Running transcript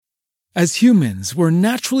As humans, we're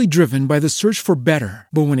naturally driven by the search for better.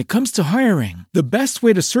 But when it comes to hiring, the best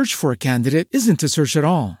way to search for a candidate isn't to search at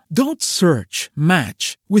all. Don't search,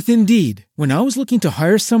 match with Indeed. When I was looking to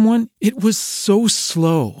hire someone, it was so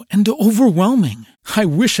slow and overwhelming. I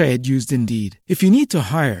wish I had used Indeed. If you need to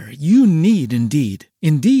hire, you need Indeed.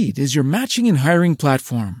 Indeed is your matching and hiring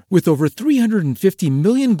platform with over 350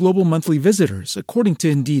 million global monthly visitors, according to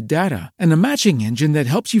Indeed data, and a matching engine that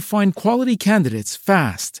helps you find quality candidates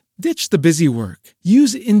fast. Ditch the busy work.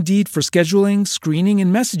 Use Indeed for scheduling, screening,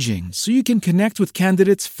 and messaging so you can connect with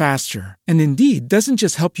candidates faster. And Indeed doesn't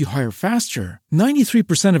just help you hire faster.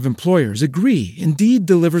 93% of employers agree Indeed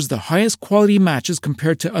delivers the highest quality matches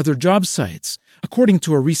compared to other job sites, according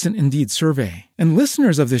to a recent Indeed survey. And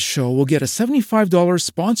listeners of this show will get a $75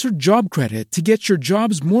 sponsored job credit to get your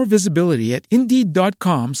jobs more visibility at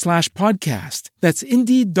Indeed.com/podcast. That's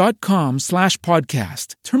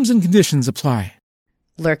Indeed.com/podcast. Terms and conditions apply.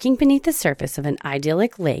 Lurking beneath the surface of an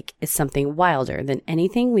idyllic lake is something wilder than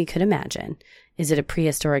anything we could imagine. Is it a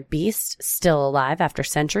prehistoric beast still alive after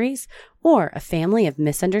centuries, or a family of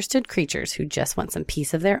misunderstood creatures who just want some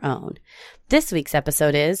peace of their own? This week's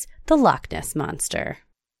episode is The Loch Ness Monster.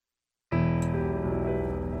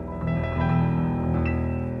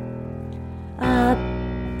 A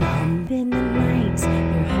bump in the night,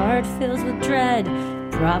 your heart fills with dread.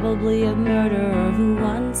 Probably a murderer who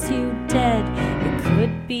wants you dead. It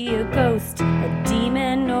could be a ghost, a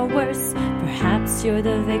demon, or worse. Perhaps you're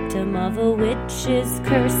the victim of a witch's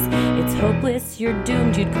curse. It's hopeless, you're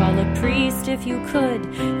doomed. You'd call a priest if you could.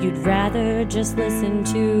 You'd rather just listen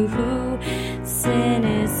to who?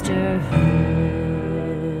 Sinisterhood.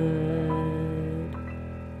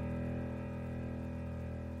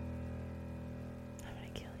 I'm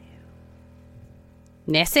gonna kill you.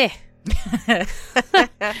 Nessie.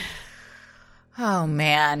 Oh,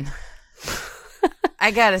 man.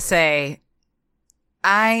 I gotta say,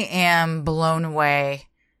 I am blown away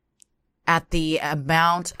at the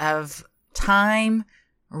amount of time,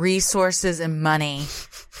 resources, and money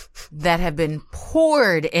that have been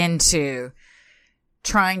poured into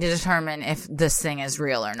trying to determine if this thing is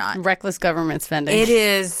real or not. Reckless government spending. It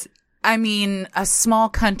is. I mean, a small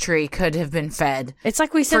country could have been fed. It's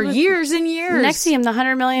like we said for years and years. NXIVM, the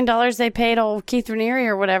 $100 million they paid old Keith Raniere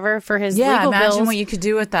or whatever for his legal bills. Yeah, imagine what you could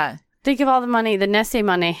do with that. Think of all the money, the Nessie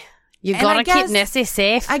money. You gotta keep Nessie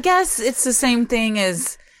safe. I guess it's the same thing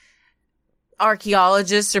as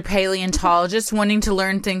archaeologists or paleontologists wanting to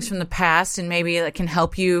learn things from the past and maybe that can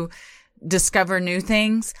help you discover new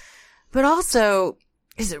things. But also,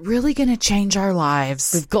 is it really going to change our lives?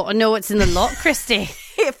 We've got to know what's in the lot, Christy.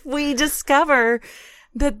 If we discover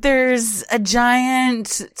that there's a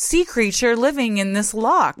giant sea creature living in this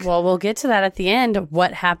loch. Well, we'll get to that at the end.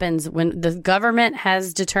 What happens when the government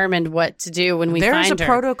has determined what to do when we find her. There's a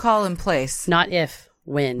protocol in place. Not if,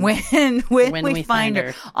 when. When we find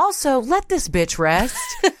her. Also, let this bitch rest.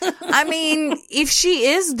 I mean, if she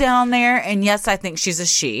is down there, and yes, I think she's a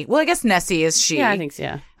she. Well, I guess Nessie is she. Yeah, I think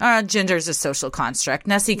so, yeah. Gender is a social construct.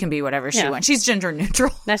 Nessie can be whatever she wants. She's gender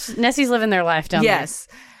neutral. Nessie's living their life down there. Yes.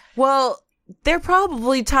 Well, they're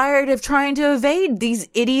probably tired of trying to evade these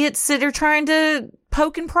idiots that are trying to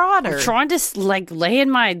poke and prod her. Trying to lay in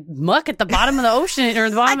my muck at the bottom of the ocean or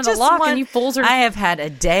the bottom of the loch, and you fools are. I have had a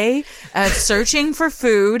day of searching for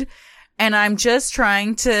food, and I'm just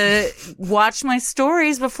trying to watch my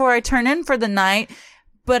stories before I turn in for the night.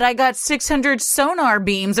 But I got 600 sonar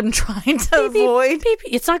beams I'm trying to avoid. Beep,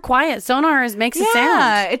 beep. It's not quiet. Sonar makes a sound.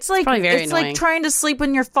 Yeah, it's like it's like trying to sleep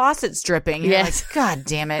when your faucet's dripping. You're like, God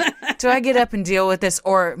damn it. Do I get up and deal with this?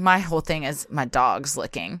 Or my whole thing is my dog's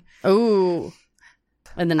licking. Ooh.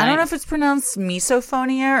 In the night. I don't know if it's pronounced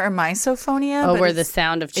misophonia or misophonia. Oh, where the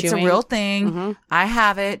sound of chewing. It's a real thing. Mm-hmm. I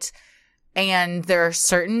have it. And there are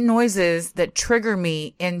certain noises that trigger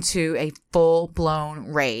me into a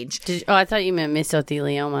full-blown rage. I thought you meant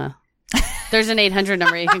mesothelioma. There's an 800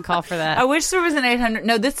 number you can call for that. I wish there was an 800.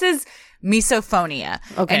 No, this is misophonia.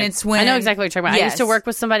 Okay. And it's when... I know exactly what you're talking about. Yes. I used to work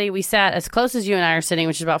with somebody. We sat as close as you and I are sitting,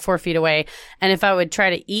 which is about 4 feet away. And if I would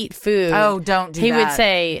try to eat food... Oh, don't do he that. He would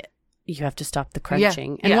say... You have to stop the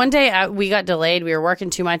crunching. And one day we got delayed. We were working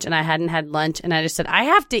too much and I hadn't had lunch. And I just said, I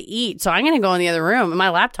have to eat. So I'm going to go in the other room. And my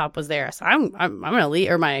laptop was there. So I'm going to leave,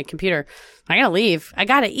 or my computer. I'm going to leave. I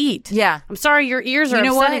got to eat. Yeah. I'm sorry your ears are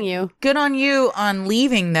upsetting you. Good on you on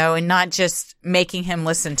leaving, though, and not just making him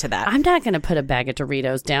listen to that. I'm not going to put a bag of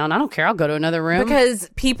Doritos down. I don't care. I'll go to another room. Because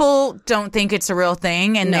people don't think it's a real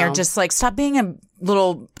thing. And they're just like, stop being a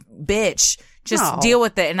little bitch. Just deal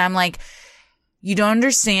with it. And I'm like... You don't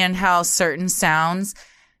understand how certain sounds,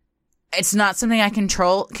 it's not something I can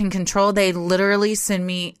control. They literally send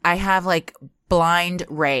me, I have like blind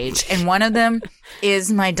rage. And one of them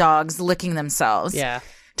is my dogs licking themselves. Yeah.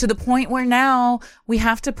 To the point where now we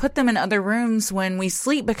have to put them in other rooms when we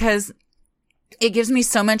sleep because it gives me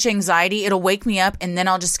so much anxiety. It'll wake me up and then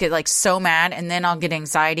I'll just get like so mad and then I'll get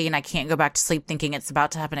anxiety and I can't go back to sleep thinking it's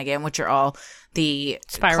about to happen again, which are all the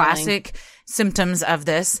Spiraling. classic symptoms of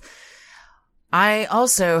this. I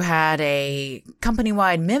also had a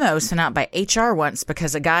company-wide memo sent out by HR once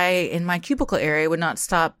because a guy in my cubicle area would not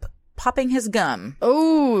stop popping his gum.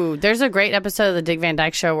 Oh, there's a great episode of the Dick Van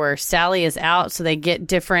Dyke Show where Sally is out, so they get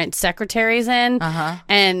different secretaries in,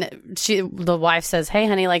 and the wife says, "Hey,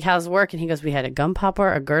 honey, like how's work?" And he goes, "We had a gum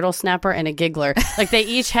popper, a girdle snapper, and a giggler." Like they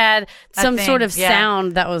each had some sort of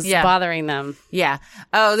sound that was bothering them. Yeah.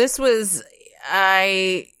 Oh, this was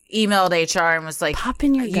I emailed HR and was like, "Pop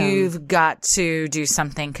in your gum. You've got to do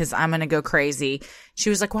something because I'm going to go crazy." She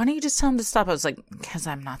was like, "Why don't you just tell him to stop?" I was like, "Because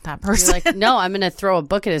I'm not that person." You're like, "No, I'm going to throw a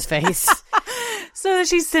book at his face." So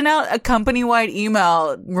she sent out a company-wide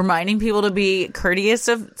email reminding people to be courteous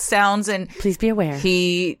of sounds, and please be aware.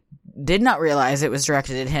 He did not realize it was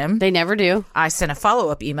directed at him. They never do. I sent a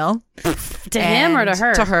follow-up email. To him or to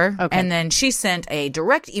her? To her. Okay. And then she sent a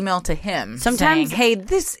direct email to him Sometimes, saying, "Hey,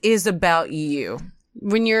 this is about you."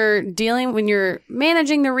 When you're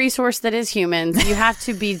managing the resource that is humans, you have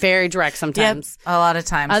to be very direct sometimes. Yep, a lot of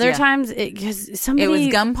times. Other times, because somebody... It was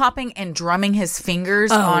gum popping and drumming his fingers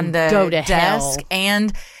on the desk hell.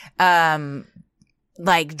 and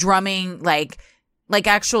like drumming, like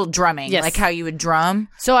actual drumming, yes. like how you would drum.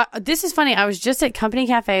 So this is funny. I was just at Company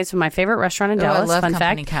Cafe. It's my favorite restaurant in Dallas. I love Fun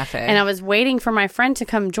Company fact. Cafe. And I was waiting for my friend to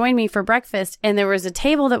come join me for breakfast. And there was a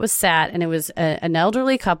table that was sat, and it was an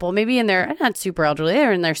elderly couple, maybe in their, not super elderly,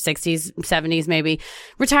 they're in their 60s, 70s, maybe,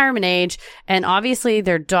 retirement age. And obviously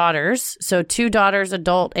their daughters. So 2 daughters,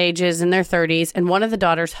 adult ages in their 30s, and one of the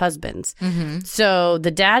daughters' husbands. Mm-hmm. So the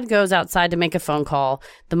dad goes outside to make a phone call.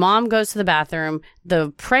 The mom goes to the bathroom.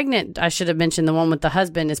 The pregnant, I should have mentioned, the one with the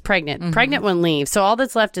husband is pregnant. Mm-hmm. Pregnant one leaves. So all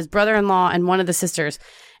that's left is brother-in-law and one of the sisters.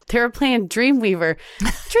 They were playing Dreamweaver.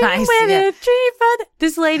 Dreamweaver.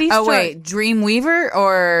 This lady's wait, Dreamweaver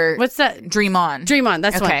or what's that? Dream On. Dream On.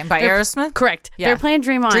 That's okay. By Aerosmith. Correct. Yeah. They're playing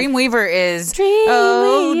Dream On. Dreamweaver is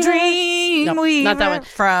Dreamweaver. No, not that one.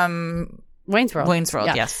 From Wayne's World. Wayne's World.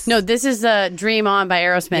 Yeah. Yes. No, this is Dream On by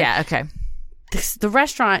Aerosmith. Yeah. Okay. The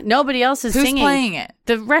restaurant. Nobody else is singing. Who's playing it?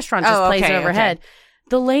 The restaurant just plays it overhead. Okay.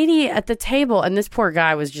 The lady at the table, and this poor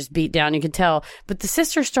guy was just beat down, you could tell. But the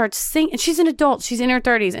sister starts singing, and she's an adult, she's in her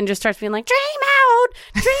 30s, and just starts being like, "Dream out,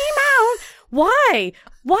 dream out." Why?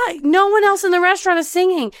 No one else in the restaurant is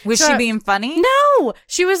singing. Was she being funny? No.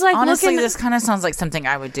 She was like, honestly, this kind of sounds like something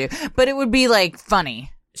I would do, but it would be like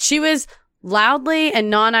funny. She was loudly and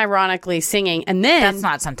non-ironically singing, and then that's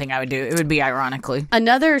not something I would do. It would be ironically.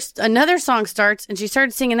 Another song starts, and she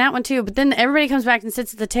started singing that one too. But then everybody comes back and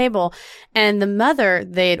sits at the table, and the mother,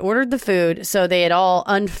 they had ordered the food, so they had all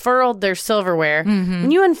unfurled their silverware. Mm-hmm. When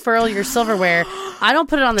you unfurl your silverware, I don't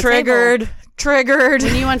put it on the table. Triggered.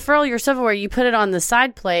 When you unfurl your silverware, you put it on the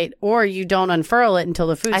side plate, or you don't unfurl it until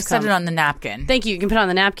the food's come. I set it on the napkin. Thank you. You can put it on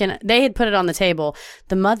the napkin. They had put it on the table.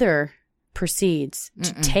 The mother proceeds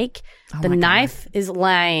to take the knife is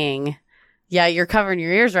lying. Yeah, you're covering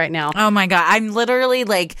your ears right now. Oh my God. I'm literally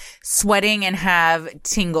like sweating and have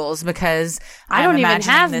tingles because I don't even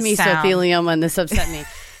have mesothelioma and this upset me.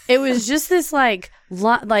 It was just this like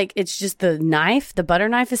it's just the knife, the butter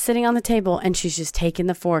knife is sitting on the table, and she's just taking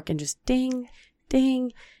the fork and just ding,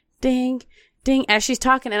 ding, ding, ding as she's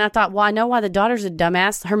talking. And I thought, well, I know why the daughter's a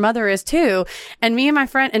dumbass. Her mother is too. And my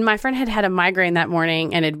friend had a migraine that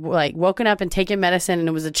morning and had like woken up and taken medicine, and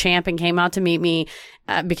it was a champ and came out to meet me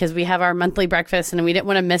because we have our monthly breakfast and we didn't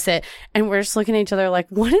want to miss it. And we're just looking at each other like,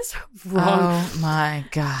 what is wrong? Oh my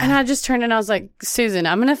God. And I just turned and I was like, Susan,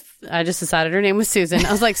 I just decided her name was Susan.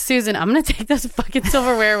 I was like, Susan, I'm going to take those fucking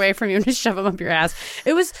silverware away from you and just shove them up your ass.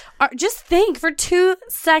 It was, just think for 2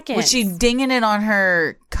 seconds. Was she dinging it on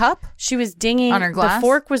her cup? She was dinging on her glass. The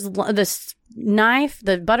fork was,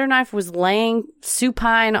 the butter knife was laying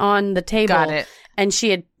supine on the table. Got it. And she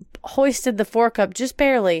had hoisted the fork up just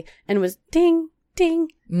barely and was ding, ding,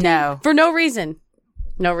 ding. No. For no reason.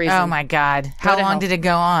 No reason. Oh my God. How long did it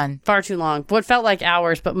go on? Far too long. What felt like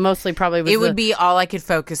hours, but mostly probably was would be all I could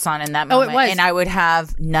focus on in that moment. Oh, it was. And I would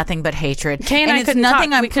have nothing but hatred. Kay and I it's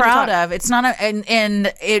nothing I'm proud of. It's not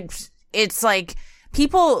and it's like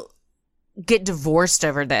people get divorced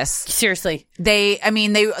over this. Seriously. They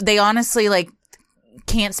honestly like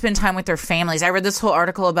can't spend time with their families. I read this whole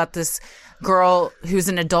article about this girl who's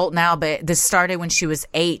an adult now, but this started when she was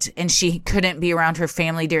 8 and she couldn't be around her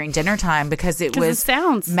family during dinner time because it was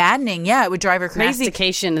sounds maddening. Yeah, it would drive her crazy.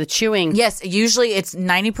 Mastication, the chewing. Yes, usually it's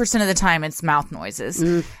 90% of the time it's mouth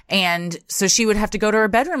noises. And so she would have to go to her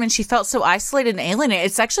bedroom and she felt so isolated and alienated.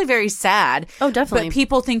 It's actually very sad. Oh, definitely. But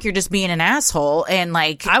people think you're just being an asshole and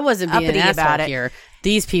like I wasn't being an uppity asshole about it. here.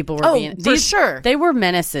 These people were being... for sure. They were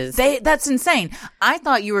menaces. That's insane. I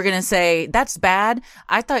thought you were going to say, that's bad.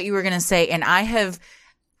 I thought you were going to say, and I have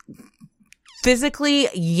physically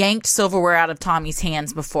yanked silverware out of Tommy's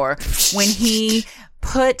hands before when he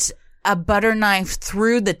put a butter knife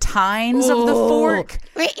through the tines of the fork.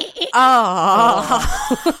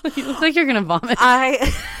 Oh. You look like you're going to vomit.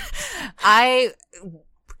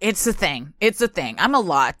 It's a thing. It's a thing. I'm a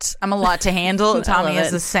lot to handle. Tommy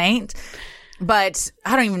is a saint. But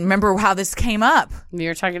I don't even remember how this came up. You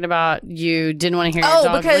were talking about you didn't want to hear your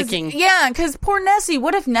dog licking. Yeah, because poor Nessie.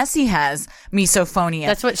 What if Nessie has misophonia?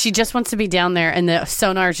 That's what she just wants to be down there, and the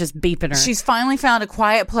sonar is just beeping her. She's finally found a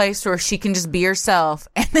quiet place where she can just be herself,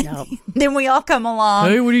 and then we all come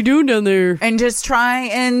along. Hey, what are you doing down there? And just try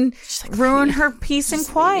and ruin her peace and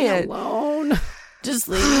quiet. Leave me alone. Just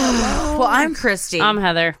leave me alone. Well, I'm Christy. I'm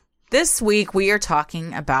Heather. This week we are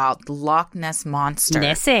talking about the Loch Ness Monster.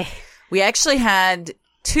 Nessie. We actually had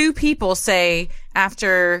 2 people say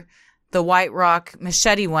after the White Rock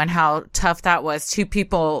Machete one how tough that was. 2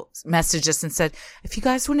 people messaged us and said, if you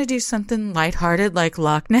guys want to do something lighthearted like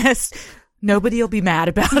Loch Ness, nobody will be mad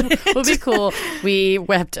about it. It'll be cool. We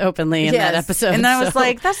wept openly in that episode. And I was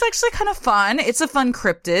like, that's actually kind of fun. It's a fun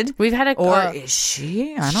cryptid. We've had Or is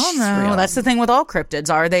she? I don't know. real. That's the thing with all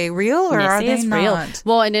cryptids. Are they real or are they not? Real.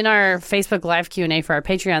 Well, and in our Facebook Live Q&A for our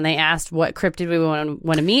Patreon, they asked what cryptid we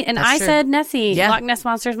want to meet. And I said Nessie. Yeah. Loch Ness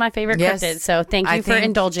Monster is my favorite cryptid. So thank you for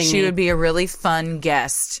indulging me. She would be a really fun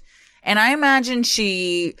guest. And I imagine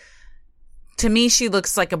to me, she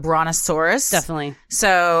looks like a brontosaurus. Definitely.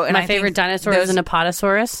 So, and my favorite dinosaur is an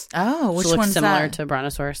Apatosaurus. Oh, which looks one's similar that? to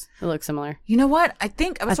Brontosaurus. It looks similar. You know what? I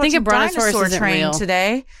think I was watching a Brontosaurus Dinosaur isn't Train real.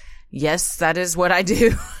 today. Yes, that is what I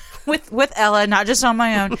do with Ella, not just on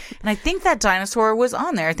my own. And I think that dinosaur was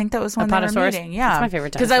on there. I think that was one they were meeting. Yeah, that's my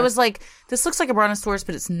favorite dinosaur. Because I was like, this looks like a brontosaurus,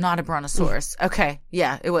 but it's not a brontosaurus. Okay,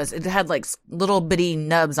 yeah, it was. It had like little bitty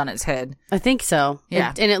nubs on its head. I think so.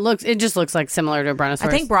 Yeah, it just looks like similar to a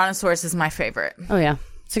Brontosaurus. I think Brontosaurus is my favorite. Oh yeah,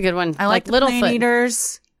 it's a good one. I like the Littlefoot. Plant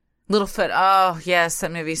Eaters. Littlefoot. Oh, yes,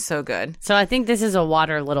 that movie's so good. So I think this is a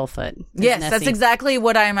water Littlefoot. Yes, Nessie. that's exactly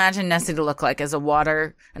what I imagine Nessie to look like, as an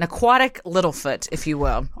aquatic Littlefoot, if you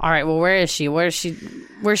will. All right, well, where is she? Where's she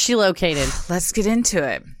located? Let's get into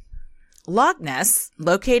it. Loch Ness,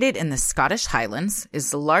 located in the Scottish Highlands, is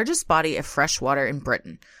the largest body of fresh water in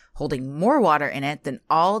Britain, holding more water in it than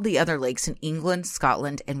all the other lakes in England,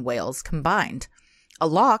 Scotland, and Wales combined. A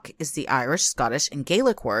loch is the Irish, Scottish, and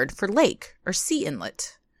Gaelic word for lake or sea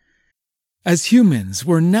inlet. As humans,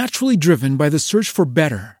 we're naturally driven by the search for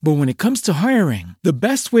better. But when it comes to hiring, the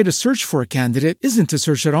best way to search for a candidate isn't to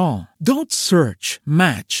search at all. Don't search,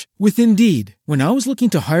 match with Indeed. When I was looking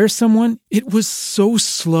to hire someone, it was so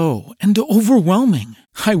slow and overwhelming.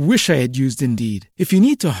 I wish I had used Indeed. If you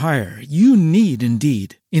need to hire, you need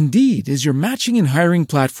Indeed. Indeed is your matching and hiring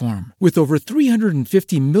platform with over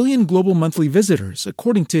 350 million global monthly visitors,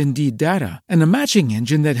 according to Indeed data, and a matching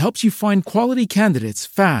engine that helps you find quality candidates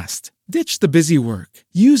fast. Ditch the busy work.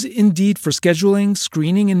 Use Indeed for scheduling,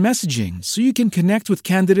 screening, and messaging so you can connect with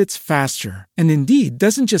candidates faster. And Indeed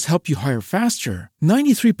doesn't just help you hire faster.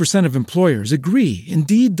 93% of employers agree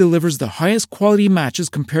Indeed delivers the highest quality matches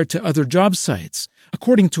compared to other job sites,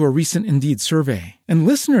 according to a recent Indeed survey. And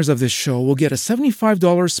listeners of this show will get a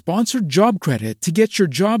 $75 sponsored job credit to get your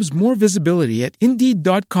jobs more visibility at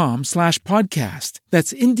Indeed.com/podcast.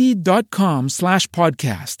 That's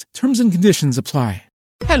Indeed.com/podcast. Terms and conditions apply.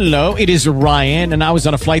 Hello, it is Ryan, and I was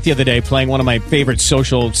on a flight the other day playing one of my favorite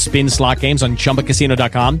social spin slot games on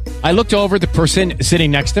ChumbaCasino.com. I looked over at the person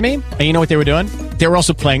sitting next to me, and you know what they were doing? They were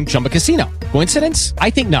also playing Chumba Casino. Coincidence?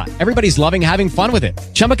 I think not. Everybody's loving having fun with it.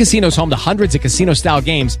 Chumba Casino is home to hundreds of casino-style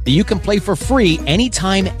games that you can play for free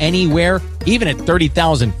anytime, anywhere, even at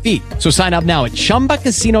 30,000 feet. So sign up now at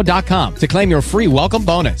ChumbaCasino.com to claim your free welcome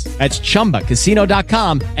bonus. That's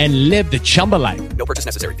ChumbaCasino.com and live the Chumba life. No purchase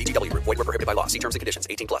necessary. VGW. Void where prohibited by law. See terms and conditions.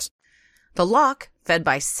 18+. The loch, fed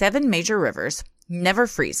by 7 major rivers, never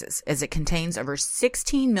freezes as it contains over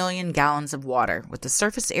 16 million gallons of water with a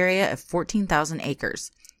surface area of 14,000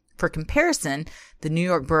 acres. For comparison, the New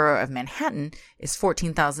York borough of Manhattan is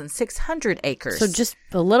 14,600 acres. So just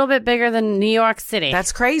a little bit bigger than New York City.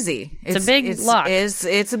 That's crazy. It's a big loch.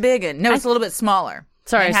 It's a big one. No, it's a little bit smaller.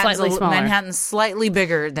 Sorry, slightly smaller. Manhattan's slightly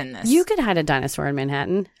bigger than this. You could hide a dinosaur in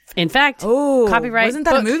Manhattan. In fact, Oh, copyright. wasn't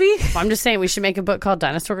that a book. movie? I'm just saying we should make a book called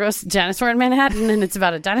Dinosaur in Manhattan, and it's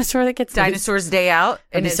about a dinosaur that gets loose. Dinosaur's Day Out,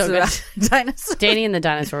 and be it's so good. about dinosaurs. Danny and the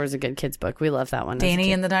Dinosaur is a good kid's book. We love that one. as a Danny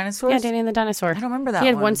kid. and the Dinosaurs? Yeah, Danny and the Dinosaur. I don't remember that He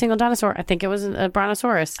had one. one single dinosaur. I think it was a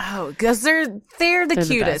brontosaurus. Oh, because they're the They're the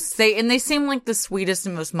cutest. They seem like the sweetest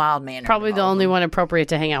and most mild mannered. Probably the only one appropriate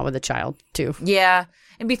to hang out with a child, too. Yeah,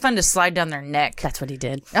 it'd be fun to slide down their neck. That's what he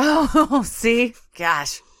did. Oh, see,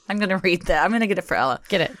 gosh, I'm gonna read that. I'm gonna get it for Ella.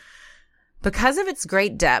 Get it. Because of its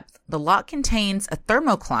great depth, the loch contains a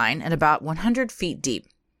thermocline at about 100 feet deep.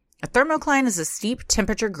 A thermocline is a steep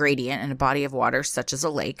temperature gradient in a body of water, such as a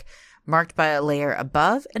lake, marked by a layer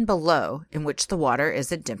above and below in which the water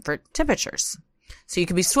is at different temperatures. So you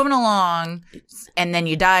could be swimming along, and then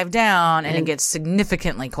you dive down, and it gets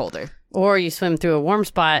significantly colder. Or you swim through a warm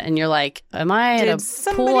spot, and you're like, am I at Did a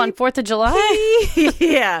somebody pool on 4th of July?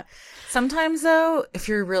 Yeah. Sometimes, though, if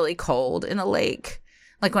you're really cold in a lake,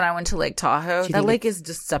 like when I went to Lake Tahoe, that lake is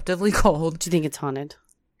deceptively cold. Do you think it's haunted?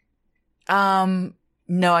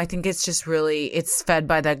 No, I think it's just it's fed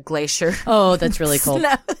by the glacier. Oh, that's really cold.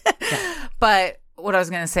 No. But what I was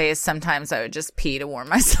going to say is sometimes I would just pee to warm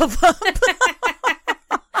myself up.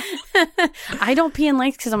 I don't pee in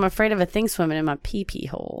lakes because I'm afraid of a thing swimming in my pee-pee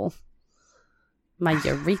hole. My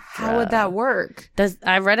urethra. How would that work?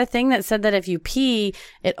 I read a thing that said that if you pee,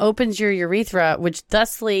 it opens your urethra, which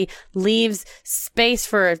thusly leaves space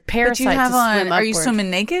for a parasite to swim upward. Are you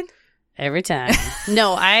swimming naked? Every time.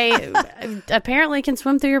 No, I apparently can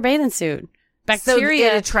swim through your bathing suit. Bacteria.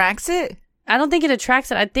 So it attracts it? I don't think it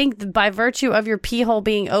attracts it. I think by virtue of your pee hole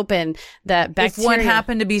being open, that bacteria. If one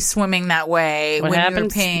happened to be swimming that way when you were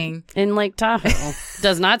peeing. In Lake Tahoe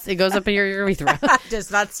does not. It goes up in your urethra.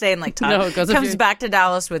 Does not stay in Lake Tahoe. No, it goes up comes back to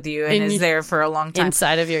Dallas with you and is there for a long time.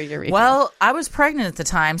 Inside of your urethra. Well, I was pregnant at the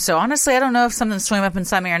time, so honestly, I don't know if something swam up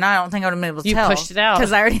inside me or not. I don't think I would have been able to You tell. pushed it out.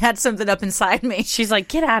 Because I already had something up inside me. She's like,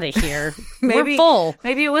 get out of here. Maybe, We're full.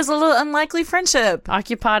 Maybe it was a little unlikely friendship.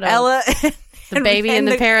 Occupado. Ella. The baby and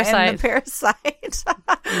the parasite. And the parasite.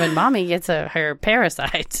 When mommy gets her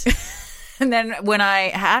parasite. And then when I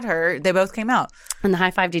had her, they both came out. And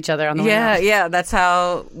high-fived each other on the way out. Yeah. That's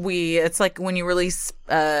how it's like when you release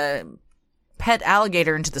pet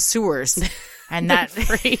alligator into the sewers. And that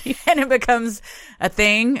and it becomes a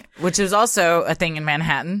thing, which is also a thing in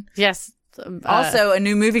Manhattan. Yes. Also, a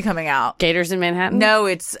new movie coming out. Gators in Manhattan? No,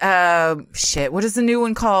 it's what is the new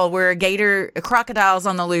one called? Where a crocodile's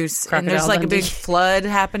on the loose, and there's like Dundee. a big flood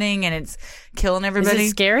happening, and it's killing everybody. Is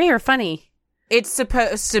it scary or funny? It's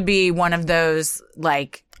supposed to be one of those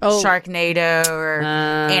like Sharknado or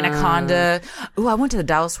Anaconda. Ooh, I went to the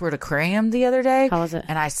Dallas World Aquarium the other day. How was it?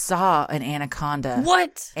 And I saw an anaconda.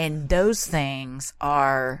 What? And those things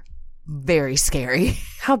are very scary.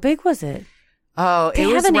 How big was it? Oh, They it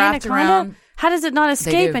was have an wrapped anaconda? around. How does it not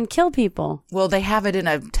escape do. and kill people? Well, they have it in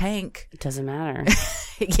a tank. It doesn't matter.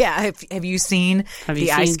 Yeah. Have you seen Have you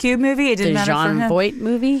the seen Ice Cube movie? It didn't The matter for John him. Voight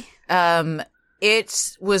movie?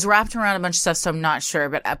 It was wrapped around a bunch of stuff, so I'm not sure,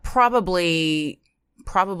 but probably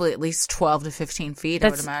at least 12 to 15 feet, I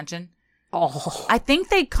would imagine. Oh. I think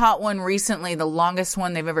they caught one recently, the longest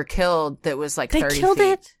one they've ever killed, that was like They 30 killed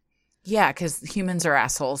feet. it? Yeah, because humans are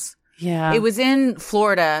assholes. Yeah. It was in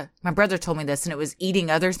Florida. My brother told me this, and it was eating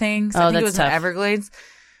other things. I think it that's was tough. in Everglades.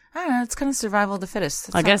 I don't know. It's kind of survival of the fittest.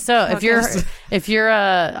 That's I guess so. how If it goes. if your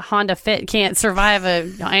Honda Fit can't survive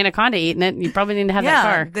a anaconda eating it, you probably need to have that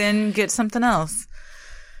car. Then get something else.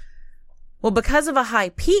 Well, because of a high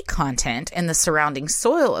peat content in the surrounding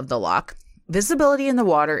soil of the loch, visibility in the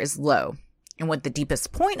water is low. And with the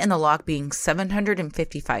deepest point in the loch being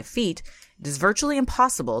 755 feet, it is virtually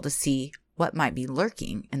impossible to see what might be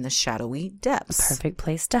lurking in the shadowy depths. Perfect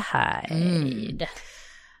place to hide.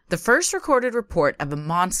 The first recorded report of a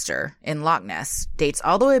monster in Loch Ness dates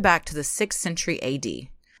all the way back to the 6th century AD.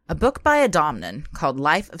 A book by a Domnan called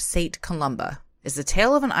Life of Saint Columba is the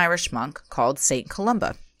tale of an Irish monk called Saint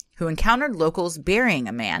Columba, who encountered locals burying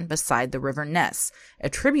a man beside the river Ness, a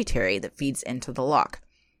tributary that feeds into the loch.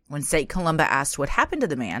 When St. Columba asked what happened to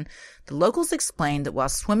the man, the locals explained that while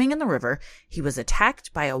swimming in the river, he was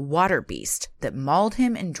attacked by a water beast that mauled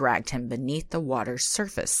him and dragged him beneath the water's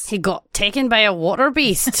surface. He got taken by a water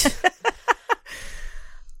beast.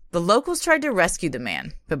 The locals tried to rescue the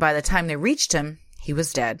man, but by the time they reached him, he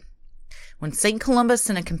was dead. When St. Columba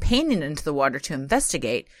sent a companion into the water to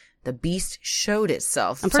investigate, the beast showed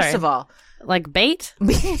itself. First sorry. of all, Like bait?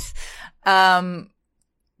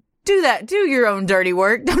 do that. Do your own dirty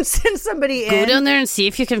work. Don't send somebody Go in. down there and see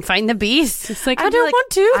if you can find the beast. It's like, I I'd be don't like, want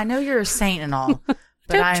to. I know you're a saint and all,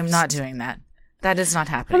 but I am not doing that. That is not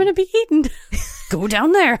I'm happening. going to be eaten. Go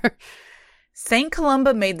down there. St.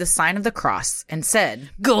 Columba made the sign of the cross and said,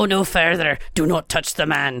 Go no further. Do not touch the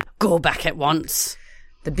man. Go back at once.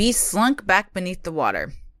 The beast slunk back beneath the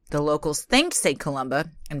water. The locals thanked St.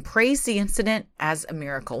 Columba and praised the incident as a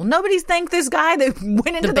miracle. Nobody's thanked this guy that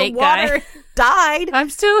went into the bait water and died. I'm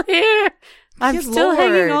still here. I'm Good still Lord.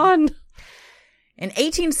 hanging on. In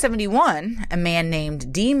 1871, a man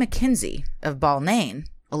named D. Mackenzie of Balnain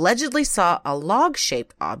allegedly saw a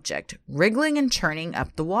log-shaped object wriggling and churning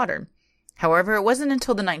up the water. However, it wasn't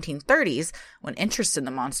until the 1930s, when interest in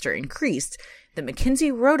the monster increased, that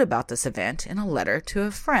Mackenzie wrote about this event in a letter to a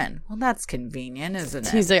friend. Well, that's convenient, isn't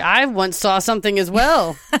it? He's like, I once saw something as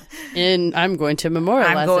well. And I'm going to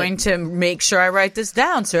memorialize I'm going it. to make sure I write this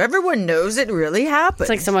down so everyone knows it really happened. It's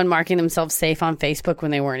like someone marking themselves safe on Facebook when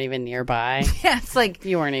they weren't even nearby. Yeah, it's like,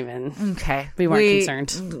 You weren't even. okay. We weren't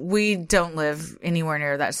concerned. We don't live anywhere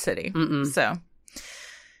near that city. So,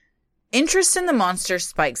 interest in the monster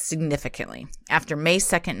spiked significantly after May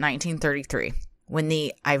 2nd, 1933, when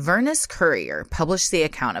the Inverness Courier published the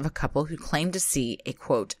account of a couple who claimed to see a,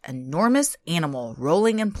 quote, enormous animal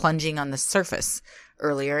rolling and plunging on the surface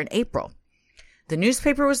earlier in April. The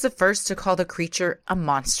newspaper was the first to call the creature a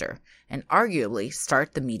monster and arguably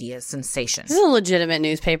start the media sensation. This is a legitimate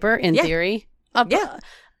newspaper, in theory. Up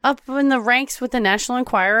in the ranks with the National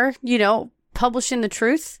Enquirer, publishing the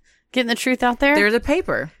truth, getting the truth out there. They're the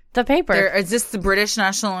paper. The paper. Is this the British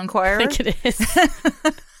National Enquirer? I think it is.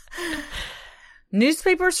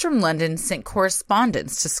 Newspapers from London sent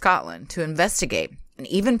correspondents to Scotland to investigate and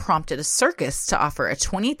even prompted a circus to offer a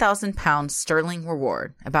 £20,000 sterling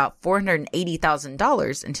reward, about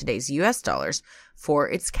 $480,000 in today's US dollars, for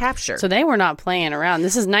its capture. So they were not playing around.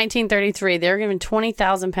 This is 1933. They were given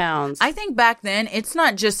 £20,000. I think back then, it's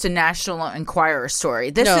not just a National Enquirer story.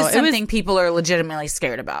 This No, is something people are legitimately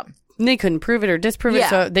scared about. They couldn't prove it or disprove it,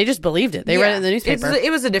 so they just believed it. They read it in the newspaper.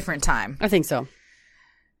 It was a different time. I think so.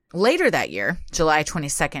 Later that year, July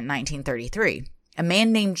 22nd, 1933, a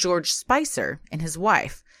man named George Spicer and his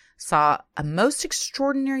wife saw a most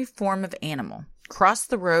extraordinary form of animal cross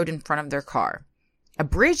the road in front of their car. A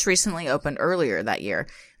bridge recently opened earlier that year,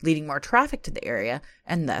 leading more traffic to the area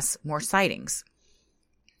and thus more sightings.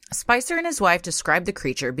 Spicer and his wife described the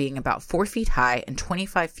creature being about 4 feet high and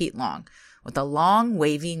 25 feet long, with a long,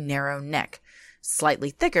 wavy, narrow neck, slightly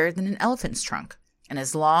thicker than an elephant's trunk, and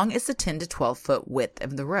as long as the 10 to 12 foot width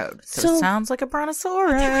of the road. So it sounds like a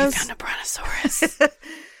brontosaurus. I think we found a brontosaurus.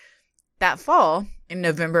 That fall, in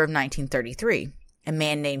November of 1933, a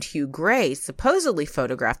man named Hugh Gray supposedly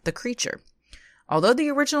photographed the creature. Although the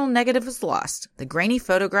original negative was lost, the grainy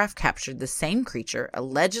photograph captured the same creature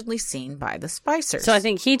allegedly seen by the Spicers. So I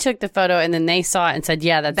think he took the photo and then they saw it and said,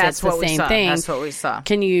 yeah, that's the same thing. That's what we saw.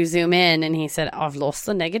 Can you zoom in? And he said, I've lost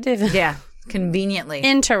the negative. Yeah, conveniently.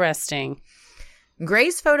 Interesting.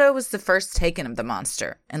 Gray's photo was the first taken of the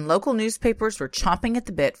monster, and local newspapers were chomping at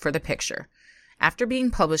the bit for the picture. After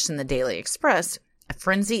being published in the Daily Express, a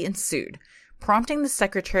frenzy ensued, prompting the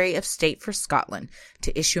Secretary of State for Scotland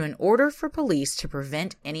to issue an order for police to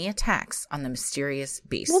prevent any attacks on the mysterious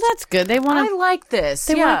beast. Well, that's good. They want I to. like this.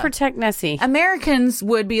 They want to protect Nessie. Americans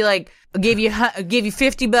would be like, I'll give you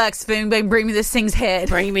 $50 if anybody bring me this thing's head.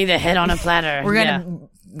 Bring me the head on a platter.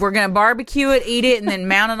 We're gonna barbecue it, eat it, and then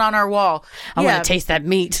mount it on our wall. I want to taste that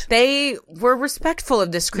meat. They were respectful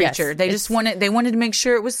of this creature. Yes, They just wanted to make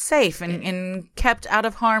sure it was safe and kept out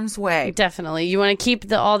of harm's way. Definitely. You want to keep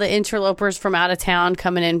all the interlopers from out of town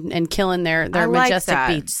coming in and killing their I like majestic that.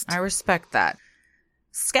 beasts. I respect that.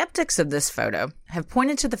 Skeptics of this photo have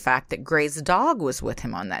pointed to the fact that Gray's dog was with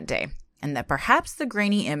him on that day, and that perhaps the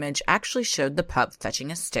grainy image actually showed the pup fetching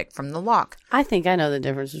a stick from the lock. I think I know the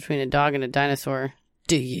difference between a dog and a dinosaur.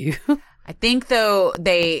 Do you? I think, though,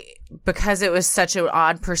 because it was such an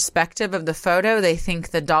odd perspective of the photo, they think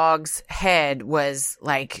the dog's head was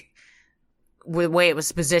like, the way it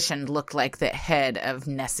was positioned looked like the head of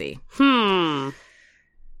Nessie.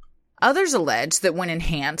 Others allege that when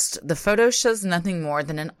enhanced, the photo shows nothing more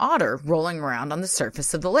than an otter rolling around on the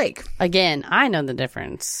surface of the lake. Again, I know the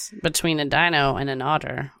difference between a dino and an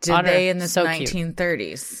otter. Did they in the so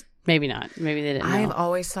 1930s? Cute. Maybe not. Maybe they didn't know. I've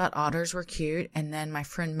always thought otters were cute, and then my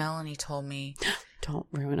friend Melanie told me, don't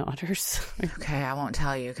ruin otters. Okay, I won't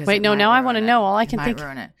tell you. Wait, no, now I want to know. All I can think. Might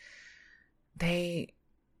ruin it.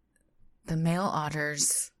 The male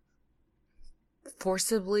otters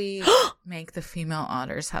forcibly make the female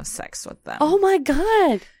otters have sex with them. Oh my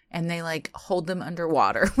God. And they hold them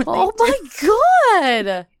underwater. Oh my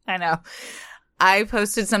God. I know. I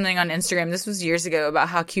posted something on Instagram, this was years ago, about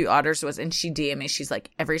how cute otters was, and she DM'd me. She's like,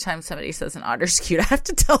 every time somebody says an otter's cute, I have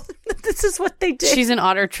to tell them the This is what they do. She's an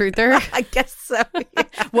otter truther. I guess so. Yeah.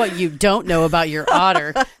 What you don't know about your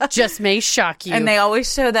otter just may shock you. And they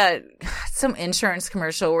always show that some insurance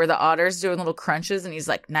commercial where the otter's doing little crunches and he's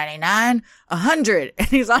like 99, 100. And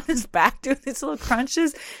he's on his back doing these little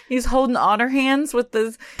crunches. He's holding otter hands with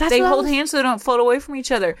the, they hold hands so they don't float away from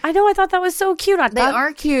each other. I know. I thought that was so cute. They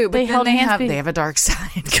are cute, but they then held hands they have a dark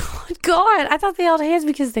side. God, I thought they held hands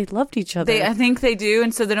because they loved each other. I think they do.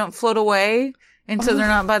 And so they don't float away. And so they're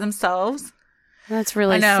not by themselves. That's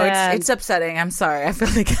really I know, sad. it's upsetting. I'm sorry. I feel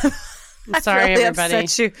like I'm sorry, really everybody.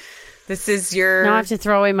 upset you. This is your... Now I have to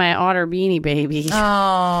throw away my otter beanie baby.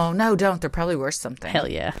 Oh, no, don't. They're probably worth something. Hell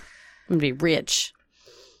yeah. I'm going to be rich.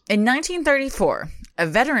 In 1934, a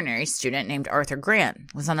veterinary student named Arthur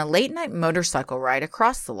Grant was on a late-night motorcycle ride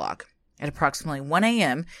across the loch. At approximately 1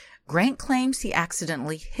 a.m., Grant claims he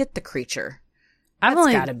accidentally hit the creature. I've That's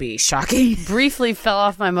only got to be shocking. briefly fell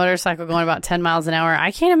off my motorcycle going about 10 miles an hour.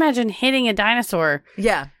 I can't imagine hitting a dinosaur.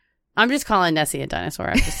 Yeah. I'm just calling Nessie a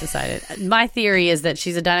dinosaur. I've just decided. My theory is that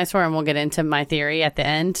she's a dinosaur, and we'll get into my theory at the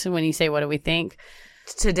end when you say, what do we think?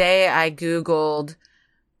 Today, I Googled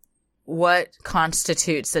what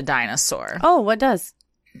constitutes a dinosaur. Oh, what does?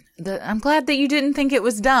 I'm glad that you didn't think it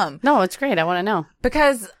was dumb. No, it's great. I want to know.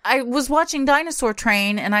 Because I was watching Dinosaur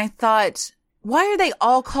Train, and I thought... why are they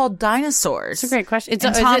all called dinosaurs? It's a great question.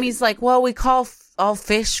 And Tommy's like, well, we call all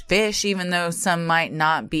fish, even though some might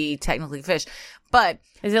not be technically fish. But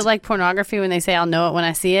is it like pornography when they say, I'll know it when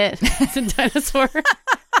I see it? It's a dinosaur.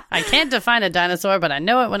 I can't define a dinosaur, but I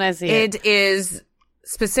know it when I see it. It is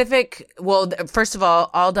specific. Well, first of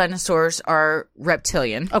all dinosaurs are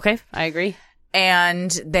reptilian. Okay, I agree.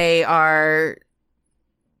 And they are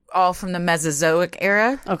all from the Mesozoic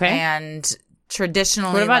era. Okay. And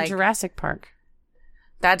traditionally, what about Jurassic Park?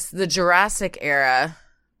 That's the Jurassic era,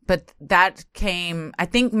 but that came, I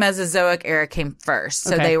think Mesozoic era came first.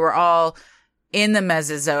 So they were all in the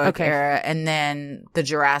Mesozoic era, and then the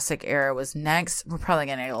Jurassic era was next. We're probably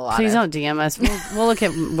going to get a lot Please don't DM us. We'll look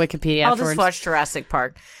at Wikipedia I'll afterwards. just watch Jurassic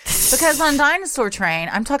Park. Because on Dinosaur Train,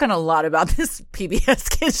 I'm talking a lot about this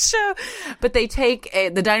PBS Kids show, but they take,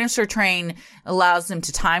 the Dinosaur Train allows them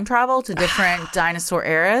to time travel to different dinosaur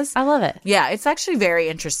eras. I love it. Yeah, it's actually very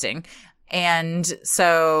interesting. And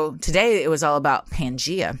so today it was all about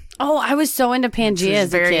Pangea. Oh, I was so into Pangea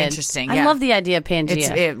as a kid. Very interesting. I love the idea of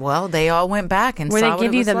Pangea. Well, they all went back and where saw they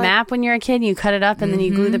give you the map when you're a kid and you cut it up and then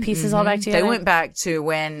you glue the pieces all back together. They went back to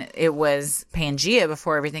when it was Pangea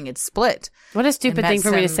before everything had split. What a stupid thing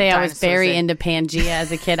for me to say. I was very into Pangea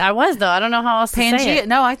as a kid. I was, though. I don't know how else to say it.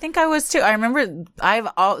 No, I think I was too. I remember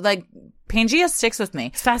Pangea sticks with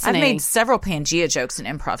me. It's fascinating. I've made several Pangea jokes in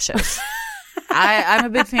improv shows. I'm a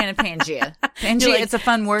big fan of Pangea. Pangea, it's a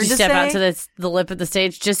fun word to say. Step out to the lip of the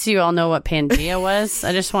stage just so you all know what Pangea was.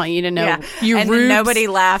 I just want you to know. Yeah. And then nobody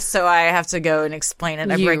laughs, so I have to go and explain it.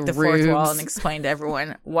 I break the fourth wall and explain to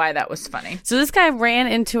everyone why that was funny. So this guy ran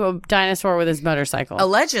into a dinosaur with his motorcycle.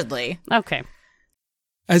 Allegedly. Okay.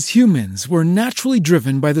 As humans, we're naturally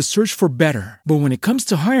driven by the search for better. But when it comes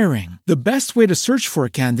to hiring, the best way to search for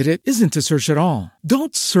a candidate isn't to search at all.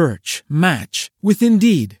 Don't search, match with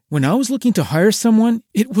Indeed. When I was looking to hire someone,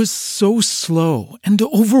 it was so slow and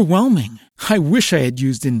overwhelming. I wish I had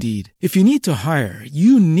used Indeed. If you need to hire,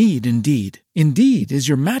 you need Indeed. Indeed is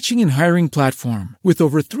your matching and hiring platform with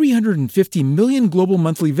over 350 million global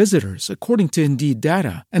monthly visitors, according to Indeed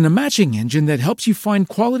data, and a matching engine that helps you find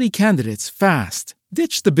quality candidates fast.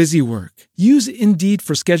 Ditch the busy work. Use Indeed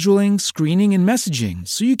for scheduling, screening, and messaging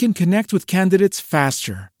so you can connect with candidates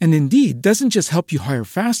faster. And Indeed doesn't just help you hire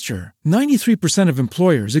faster. 93% of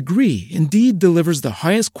employers agree Indeed delivers the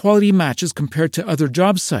highest quality matches compared to other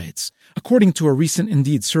job sites, according to a recent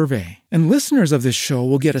Indeed survey. And listeners of this show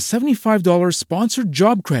will get a $75 sponsored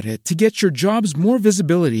job credit to get your jobs more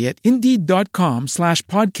visibility at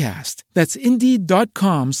Indeed.com/podcast. That's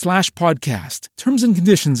Indeed.com/podcast. Terms and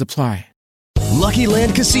conditions apply. Lucky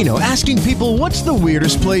Land Casino, asking people, what's the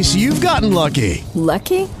weirdest place you've gotten lucky?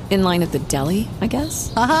 Lucky? In line at the deli, I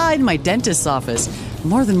guess? Aha, in my dentist's office.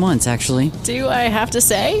 More than once, actually. Do I have to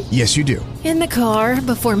say? Yes, you do. In the car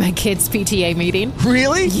before my kids' PTA meeting.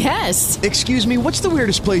 Really? Yes. Excuse me, what's the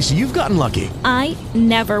weirdest place you've gotten lucky? I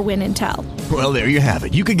never win and tell. Well, there you have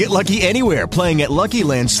it. You can get lucky anywhere, playing at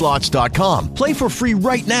LuckyLandSlots.com. Play for free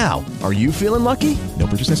right now. Are you feeling lucky? No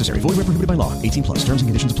purchase necessary. Void where prohibited by law. 18+. Terms and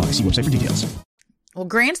conditions apply. See website for details. Well,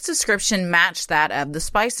 Grant's description matched that of the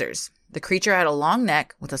Spicers. The creature had a long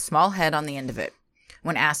neck with a small head on the end of it.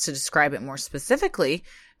 When asked to describe it more specifically,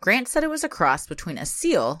 Grant said it was a cross between a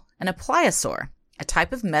seal and a pliosaur, a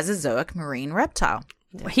type of Mesozoic marine reptile.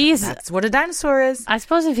 That's what a dinosaur is. I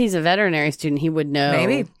suppose if he's a veterinary student, he would know.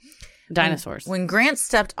 Maybe. Dinosaurs. When Grant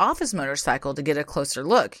stepped off his motorcycle to get a closer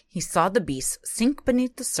look, he saw the beast sink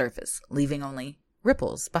beneath the surface, leaving only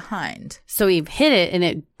ripples behind. So he hit it and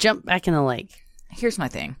it jumped back in the lake. Here's my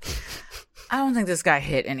thing. I don't think this guy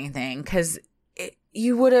hit anything because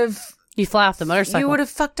you would have... You fly off the motorcycle. You would have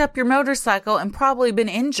fucked up your motorcycle and probably been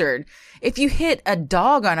injured. If you hit a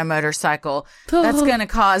dog on a motorcycle, that's going to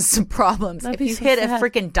cause some problems. If you hit a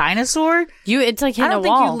freaking dinosaur, it's like hitting a wall.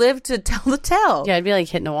 I don't think you live to tell the tale. Yeah, it'd be like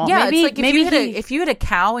hitting a wall. Yeah, it's like if you hit a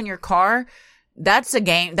cow in your car, that's a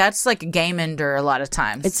game. That's like a game ender a lot of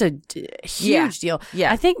times. It's a huge deal.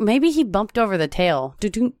 Yeah, I think maybe he bumped over the tail.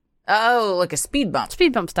 Oh, like a speed bump.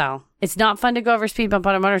 Speed bump style. It's not fun to go over a speed bump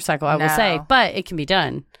on a motorcycle, I will say, but it can be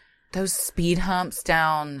done. Those speed humps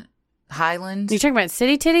down Highland. You're talking about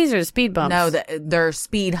city titties or the speed bumps? No, they're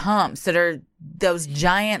speed humps that are those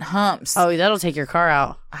giant humps. Oh, that'll take your car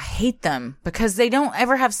out. I hate them because they don't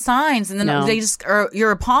ever have signs, and then they just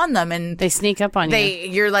you're upon them and they sneak up on you.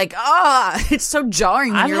 You're like, it's so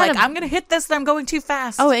jarring. And you're like, I'm gonna hit this, and I'm going too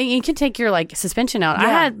fast. Oh, and you can take your like suspension out. Yeah.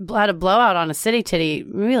 I had a blowout on a city titty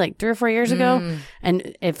maybe like 3 or 4 years ago,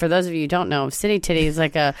 and for those of you who don't know, city titty is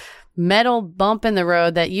like a metal bump in the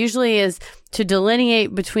road that usually is to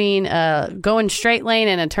delineate between going straight lane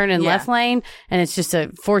and a turn in left lane, and it's just to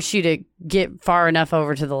force you to get far enough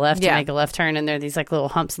over to the left to make a left turn, and there are these like little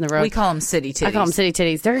humps in the road. We call them city titties. I call them city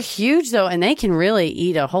titties. They're huge though, and they can really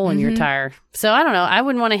eat a hole in your tire. So I don't know. I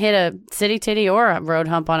wouldn't want to hit a city titty or a road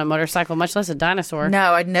hump on a motorcycle, much less a dinosaur.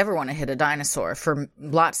 No, I'd never want to hit a dinosaur for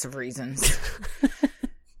lots of reasons.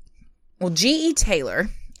 Well, G.E. Taylor,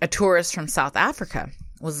 a tourist from South Africa,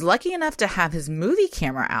 was lucky enough to have his movie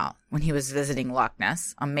camera out when he was visiting Loch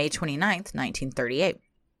Ness on May 29th, 1938.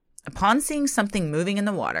 Upon seeing something moving in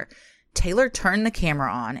the water, Taylor turned the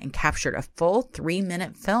camera on and captured a full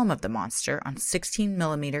 3-minute film of the monster on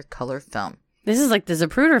 16mm color film. This is like the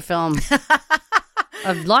Zapruder film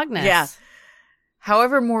of Loch Ness. Yeah.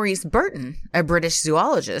 However, Maurice Burton, a British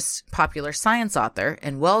zoologist, popular science author,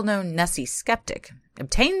 and well-known Nessie skeptic,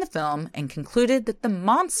 obtained the film and concluded that the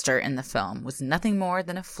monster in the film was nothing more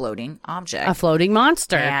than a floating object. A floating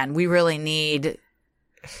monster. And we really need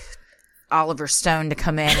Oliver Stone to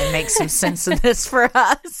come in and make some sense of this for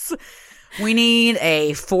us. We need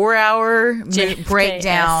a 4-hour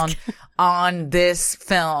breakdown on this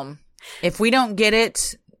film. If we don't get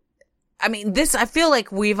it, I feel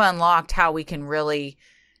like we've unlocked how we can really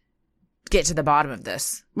get to the bottom of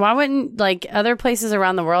this. Why wouldn't like other places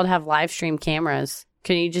around the world have live stream cameras?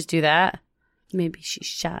 Can you just do that? Maybe she's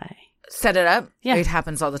shy. Set it up? Yeah. It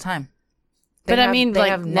happens all the time.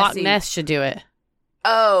 Loch Ness should do it.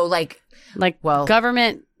 Oh,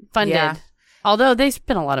 government funded. Yeah. Although they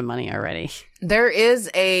spent a lot of money already. There is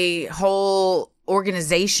a whole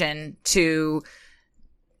organization to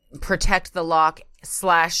protect the loch /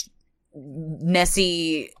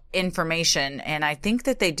 Nessie information, and I think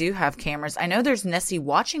that they do have cameras. I know there's Nessie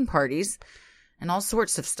watching parties and all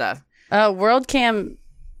sorts of stuff.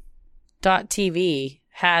 WorldCam.tv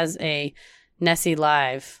has a Nessie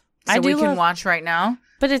Live. So we can watch right now?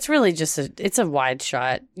 But it's really just it's a wide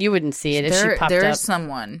shot. You wouldn't see it if she popped up. There's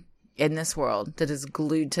someone in this world that is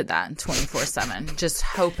glued to that 24/7, just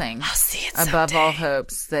hoping I'll see it above someday. all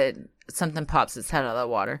hopes that something pops its head out of the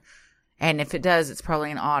water. And if it does, it's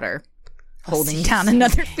probably an otter holding down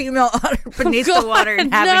another female otter beneath the water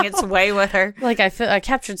and having its way with her. Like I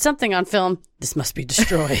captured something on film. This must be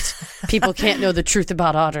destroyed. People can't know the truth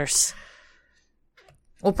about otters.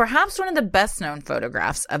 Well, perhaps one of the best-known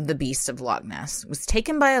photographs of the beast of Loch Ness was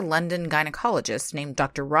taken by a London gynecologist named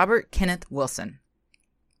Dr. Robert Kenneth Wilson.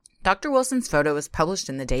 Dr. Wilson's photo was published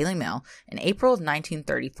in the Daily Mail in April of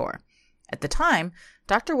 1934. At the time,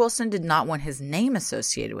 Dr. Wilson did not want his name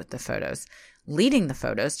associated with the photos, leading the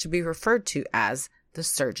photos to be referred to as the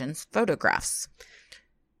surgeon's photographs.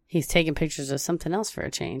 He's taking pictures of something else for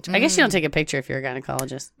a change. I guess you don't take a picture if you're a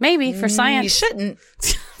gynecologist. Maybe for science. You shouldn't.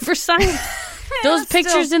 For science. Those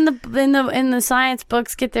pictures in the science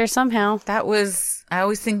books get there somehow. I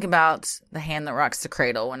always think about The Hand That Rocks the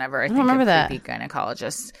Cradle whenever I think remember of that. creepy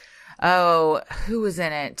gynecologist. Oh, who was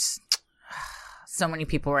in it? So many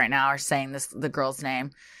people right now are saying the girl's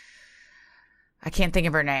name. I can't think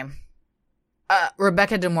of her name.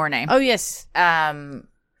 Rebecca De Mornay. Oh, yes.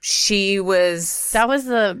 She was... That was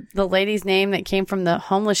the lady's name that came from the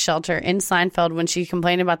homeless shelter in Seinfeld when she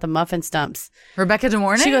complained about the muffin stumps. Rebecca De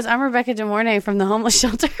Mornay? She goes, I'm Rebecca De Mornay from the homeless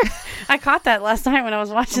shelter. I caught that last night when I was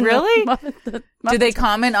watching. Really? the Do they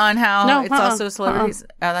comment on how it's also celebrities?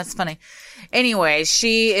 Uh-uh. Oh, that's funny. Anyway,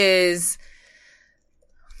 she is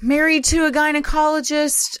married to a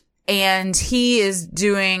gynecologist, and he is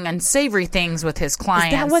doing unsavory things with his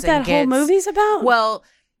clients. Is that what that whole movie's about? Well,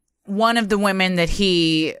 one of the women that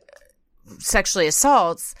he sexually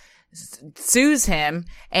assaults sues him,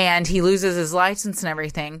 and he loses his license and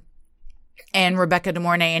everything. And Rebecca De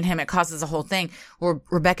Mornay and him, it causes a whole thing where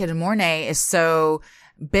Rebecca De Mornay is so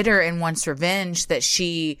bitter and wants revenge that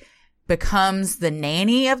she becomes the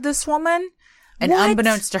nanny of this woman. And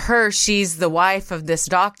unbeknownst to her, she's the wife of this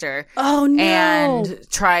doctor. Oh, no. And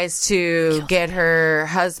tries to get her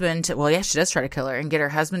husband to, well, yeah, she does try to kill her and get her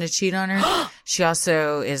husband to cheat on her. She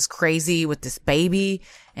also is crazy with this baby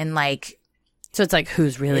and like. So it's like,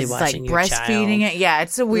 who's really watching your breastfeeding child? it. Yeah,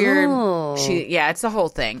 it's a weird. Oh. It's a whole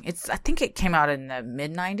thing. I think it came out in the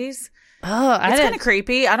mid-90s. Oh, it's kind of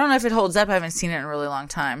creepy. I don't know if it holds up. I haven't seen it in a really long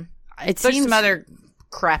time. There's some other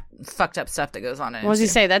crap, fucked up stuff that goes on in it. What was you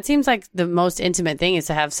say? That seems like the most intimate thing is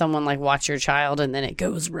to have someone like watch your child and then it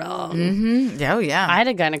goes wrong. Mm-hmm. Oh, yeah. I had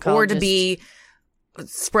a gynecologist. Or to be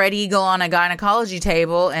spread eagle on a gynecology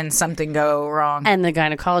table and something go wrong. And the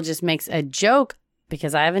gynecologist makes a joke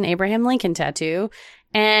because I have an Abraham Lincoln tattoo.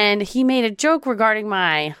 And he made a joke regarding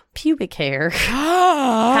my pubic hair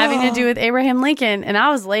having to do with Abraham Lincoln. And I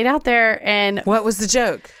was laid out there and... What was the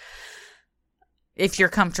joke? If you're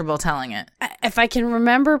comfortable telling it. If I can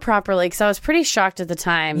remember properly, because I was pretty shocked at the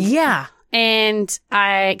time. Yeah. And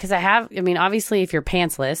obviously if you're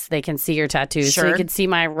pantsless, they can see your tattoos. Sure. So you can see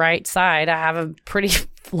my right side. I have a pretty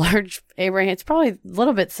large Abraham, it's probably a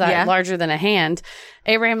little bit larger than a hand,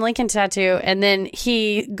 Abraham Lincoln tattoo. And then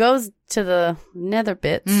he goes to the nether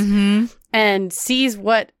bits and sees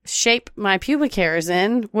what shape my pubic hair is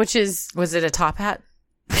in, which is... Was it a top hat?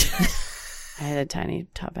 I had a tiny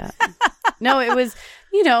top hat. No, it was,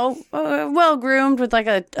 well groomed with like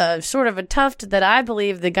a sort of a tuft that I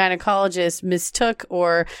believe the gynecologist mistook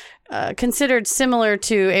or considered similar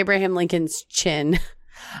to Abraham Lincoln's chin.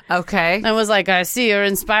 Okay. I was like, I see you're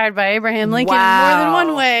inspired by Abraham Lincoln in more than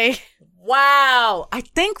one way. Wow. I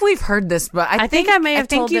think we've heard this, but I think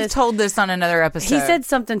you've told this on another episode. He said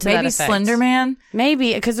something to that effect. Maybe Slender Man?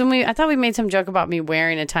 Maybe, because I thought we made some joke about me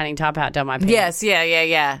wearing a tiny top hat down my pants. Yes,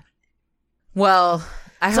 yeah. Well,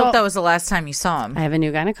 I hope that was the last time you saw him. I have a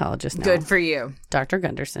new gynecologist now. Good for you. Dr.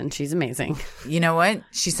 Gunderson. She's amazing. You know what?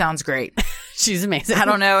 She sounds great. She's amazing. I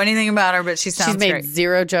don't know anything about her, but she sounds great. She's made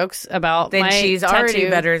zero jokes about my she's tattoo already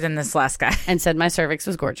better than this last guy. And said my cervix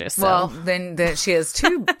was gorgeous. So. Well, then she has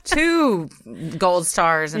two gold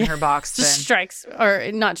stars in her box. Then. Strikes,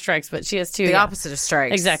 or not strikes, but she has two. The opposite of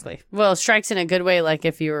strikes. Exactly. Well, strikes in a good way, like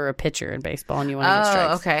if you were a pitcher in baseball and you want to get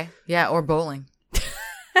strikes. Oh, okay. Yeah, or bowling.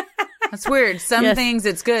 That's weird. Some things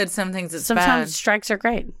it's good, some things it's bad. Sometimes strikes are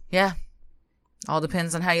great. Yeah. All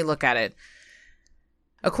depends on how you look at it.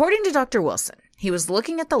 According to Dr. Wilson, he was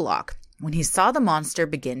looking at the lock when he saw the monster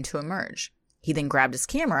begin to emerge. He then grabbed his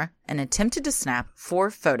camera and attempted to snap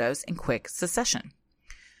 4 photos in quick succession.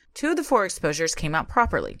 2 of the 4 exposures came out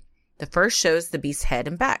properly. The first shows the beast's head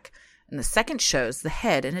and back, and the second shows the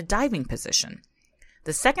head in a diving position.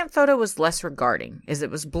 The second photo was less regarding, as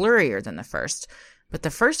it was blurrier than the first, but the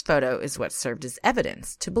first photo is what served as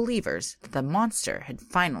evidence to believers that the monster had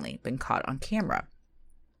finally been caught on camera.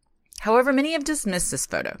 However, many have dismissed this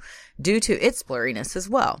photo due to its blurriness as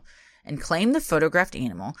well, and claim the photographed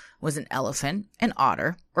animal was an elephant, an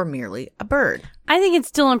otter, or merely a bird. I think it's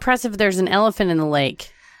still impressive there's an elephant in the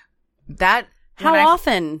lake. How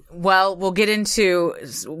often? Well, we'll get into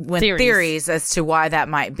theories as to why that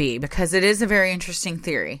might be, because it is a very interesting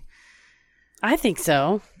theory. I think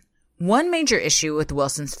so. One major issue with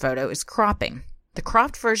Wilson's photo is cropping. The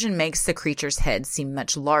cropped version makes the creature's head seem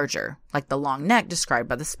much larger, like the long neck described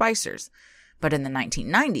by the Spicers. But in the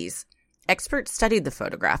 1990s, experts studied the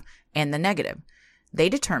photograph and the negative. They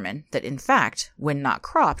determined that, in fact, when not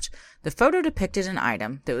cropped, the photo depicted an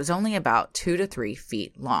item that was only about 2 to 3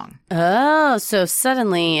 feet long. Oh, so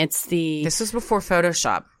suddenly it's the... This was before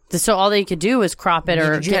Photoshop. So all they could do was crop it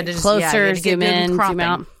or get closer, zoom in, zoom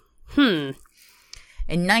out.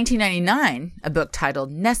 In 1999, a book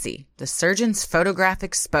titled Nessie, The Surgeon's Photograph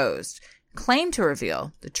Exposed, claimed to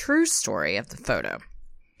reveal the true story of the photo.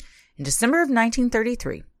 In December of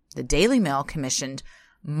 1933, the Daily Mail commissioned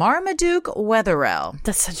Marmaduke Wetherell.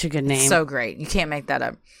 That's such a good name. So great. You can't make that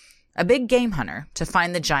up. A big game hunter to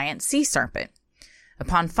find the giant sea serpent.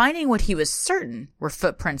 Upon finding what he was certain were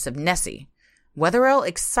footprints of Nessie, Wetherell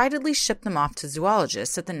excitedly shipped them off to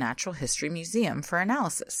zoologists at the Natural History Museum for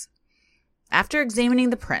analysis. After examining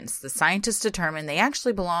the prints, the scientists determined they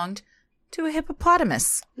actually belonged to a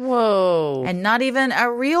hippopotamus. Whoa. And not even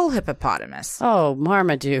a real hippopotamus. Oh,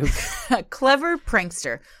 Marmaduke. A clever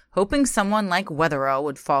prankster, hoping someone like Wetherell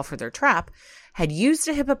would fall for their trap, had used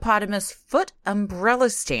a hippopotamus foot umbrella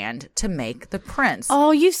stand to make the prints.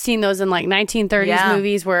 Oh, you've seen those in like 1930s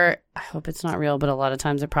movies where, I hope it's not real, but a lot of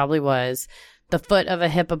times it probably was, the foot of a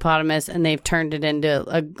hippopotamus, and they've turned it into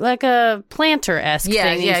a planter-esque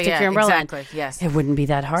thing. You stick your umbrella exactly. in. Yes. It wouldn't be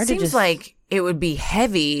that hard. Seems like it would be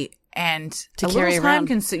heavy and to a carry little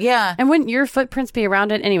around. Yeah. And wouldn't your footprints be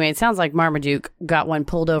around it? Anyway, it sounds like Marmaduke got one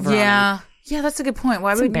pulled over on him. Yeah, that's a good point.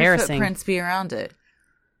 Why would your footprints be around it?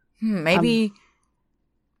 Maybe...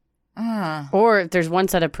 Or if there's one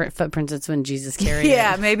set of footprints, it's when Jesus carried it.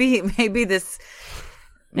 Yeah, maybe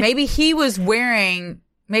he was wearing...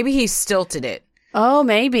 Maybe he stilted it. Oh,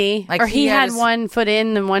 maybe. Like or he had 1 foot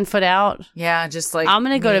in and 1 foot out. Yeah, just like I'm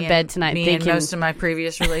going to go to bed tonight thinking... in most of my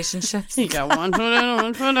previous relationships. You got 1 foot in,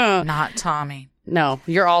 1 foot out. Not Tommy. No,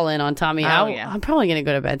 you're all in on Tommy. Yeah. I'm probably going to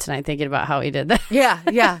go to bed tonight thinking about how he did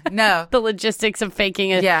that. No. The logistics of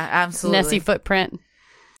faking a absolutely. Nessie footprint.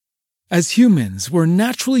 As humans, we're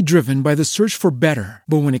naturally driven by the search for better.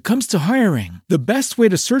 But when it comes to hiring, the best way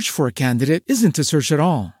to search for a candidate isn't to search at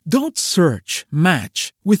all. Don't search,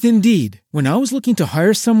 match with Indeed. When I was looking to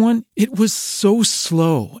hire someone, it was so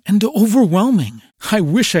slow and overwhelming. I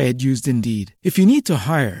wish I had used Indeed. If you need to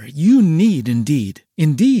hire, you need Indeed.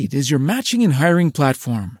 Indeed is your matching and hiring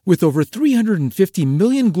platform with over 350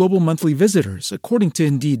 million global monthly visitors, according to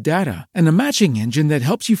Indeed data, and a matching engine that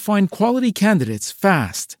helps you find quality candidates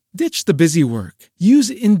fast. Ditch the busy work. Use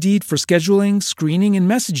Indeed for scheduling, screening, and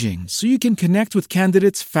messaging so you can connect with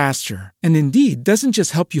candidates faster. And Indeed doesn't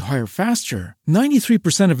just help you hire faster.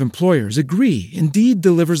 93% of employers agree Indeed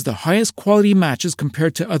delivers the highest quality matches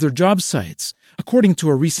compared to other job sites, according to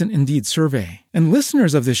a recent Indeed survey. And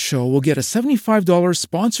listeners of this show will get a $75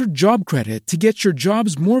 sponsored job credit to get your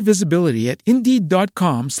jobs more visibility at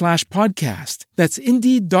Indeed.com/podcast. That's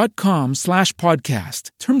Indeed.com/podcast.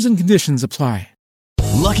 Terms and conditions apply.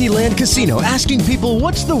 Lucky Land Casino, asking people,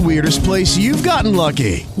 what's the weirdest place you've gotten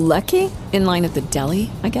lucky? Lucky? In line at the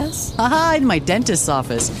deli, I guess? Aha, in my dentist's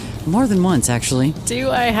office. More than once, actually.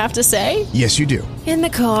 Do I have to say? Yes, you do. In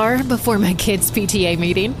the car before my kids' PTA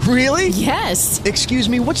meeting. Really? Yes. Excuse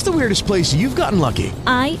me, what's the weirdest place you've gotten lucky?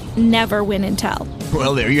 I never win and tell.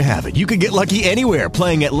 Well, there you have it. You can get lucky anywhere,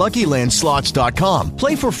 playing at LuckyLandSlots.com.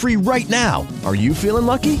 Play for free right now. Are you feeling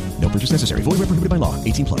lucky? No purchase necessary. Void where prohibited by law.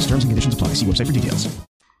 18+. Terms and conditions apply. See website for details.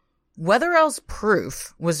 Wetherell's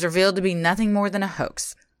proof was revealed to be nothing more than a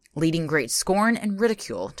hoax, leading great scorn and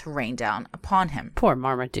ridicule to rain down upon him. Poor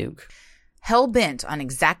Marmaduke. Hell-bent on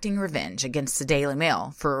exacting revenge against the Daily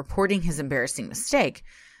Mail for reporting his embarrassing mistake,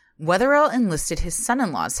 Wetherell enlisted his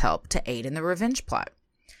son-in-law's help to aid in the revenge plot.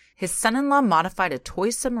 His son-in-law modified a toy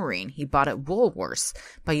submarine he bought at Woolworths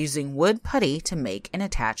by using wood putty to make and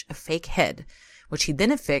attach a fake head, which he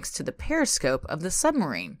then affixed to the periscope of the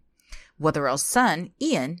submarine. Wetherell's son,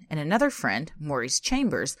 Ian, and another friend, Maurice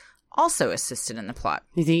Chambers, also assisted in the plot.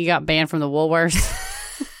 You think he got banned from the Woolworths?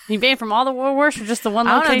 He banned from all the Woolworths or just the one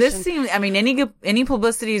location? I don't know. This seems, any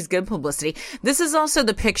publicity is good publicity. This is also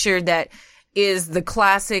the picture that is the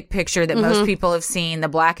classic picture that most people have seen, the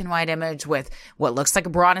black and white image with what looks like a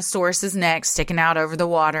brontosaurus's neck sticking out over the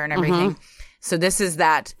water and everything. So this is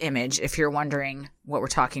that image, if you're wondering what we're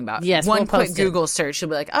talking about. Yes, One we'll quick post Google search,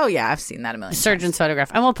 you'll be like, oh yeah, I've seen that a million Surgeon's times.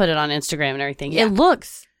 photograph. And we'll put it on Instagram and everything. Yeah. It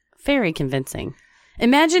looks very convincing.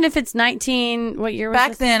 Imagine if it's what year was Back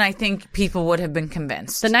this? then, I think people would have been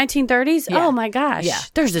convinced. The 1930s? Yeah. Oh my gosh. Yeah,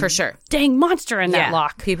 There's a for sure. dang monster in that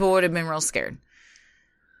lock. People would have been real scared.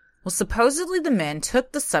 Well, supposedly the men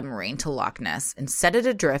took the submarine to Loch Ness and set it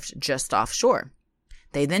adrift just offshore.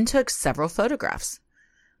 They then took several photographs.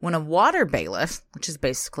 When a water bailiff, which is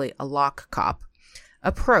basically a lock cop,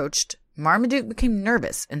 approached, Marmaduke became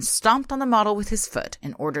nervous and stomped on the model with his foot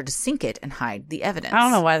in order to sink it and hide the evidence. I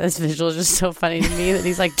don't know why this visual is just so funny to me that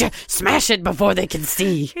he's like, smash it before they can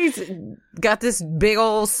see. He's got this big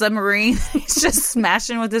old submarine. He's just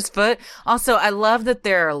smashing with his foot. Also, I love that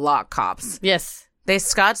there are lock cops. Yes.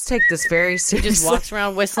 Scots take this very seriously. He just walks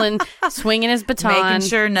around whistling, swinging his baton. Making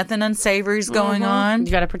sure nothing unsavory is going on.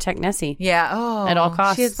 You got to protect Nessie. Yeah. Oh. At all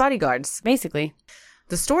costs. She has bodyguards. Basically.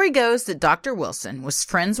 The story goes that Dr. Wilson was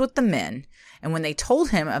friends with the men, and when they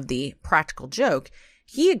told him of the practical joke,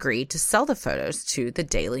 he agreed to sell the photos to the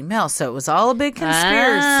Daily Mail. So it was all a big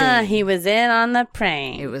conspiracy. He was in on the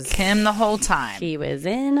prank. It was him the whole time. He was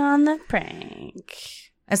in on the prank.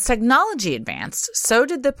 As technology advanced, so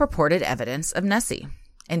did the purported evidence of Nessie.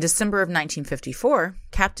 In December of 1954,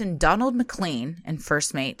 Captain Donald McLean and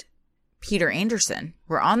first mate Peter Anderson,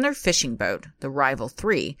 were on their fishing boat, the Rival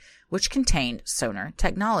 3, which contained sonar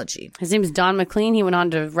technology. His name is Don McLean. He went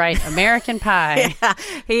on to write American Pie. Yeah,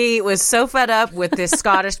 he was so fed up with this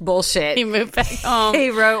Scottish bullshit. He moved back home.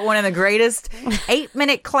 He wrote one of the greatest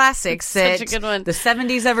 8-minute classics that Such a good one. the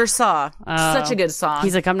 70s ever saw. Such a good song.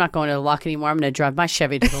 He's like, I'm not going to the lock anymore. I'm going to drive my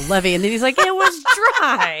Chevy to the levee. And then he's like, it was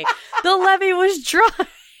dry. The levee was dry.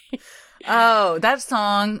 Oh, that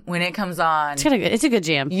song, when it comes on, It's a good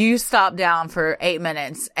jam. you stop down for 8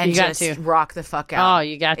 minutes and You got just to. rock the fuck out. Oh,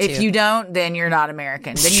 you got to. If you don't, then you're not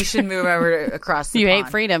American. Then you should move over across the You pond.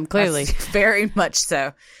 hate freedom, clearly. That's very much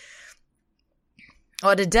so.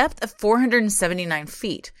 Well, at a depth of 479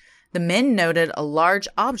 feet, the men noted a large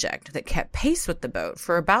object that kept pace with the boat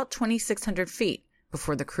for about 2,600 feet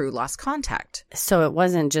before the crew lost contact. So it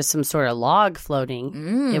wasn't just some sort of log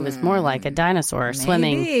floating. It was more like a dinosaur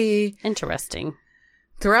swimming. Maybe. Interesting.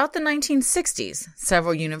 Throughout the 1960s,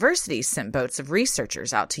 several universities sent boats of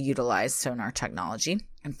researchers out to utilize sonar technology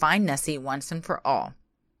and find Nessie once and for all.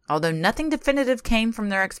 Although nothing definitive came from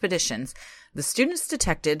their expeditions, the students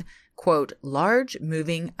detected, quote, large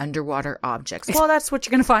moving underwater objects. Well, that's what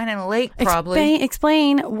you're going to find in a lake, probably.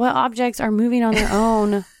 Explain what objects are moving on their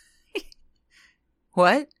own.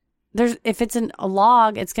 What? If it's a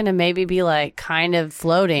log, it's going to maybe be like kind of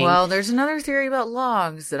floating. Well, there's another theory about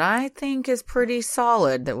logs that I think is pretty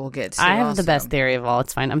solid that we'll get to. I have also. the best theory of all.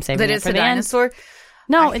 It's fine. I'm saving That it it's for a the dinosaur? end.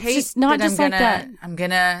 No, I it's hate just not that just like that. I'm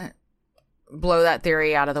going to blow that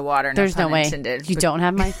theory out of the water. There's no pun way. intended. You don't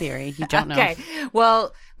have my theory. You don't know. Okay.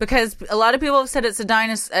 Well, because a lot of people have said it's a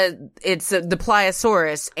dinosaur, the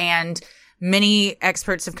Pliosaurus, and many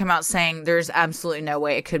experts have come out saying there's absolutely no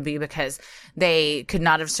way it could be because they could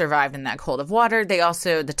not have survived in that cold of water. They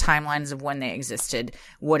also, the timelines of when they existed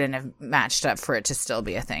wouldn't have matched up for it to still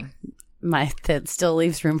be a thing. That still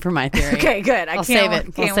leaves room for my theory. Okay, good. I'll save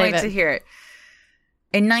it. Can't wait to hear it.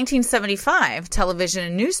 In 1975, television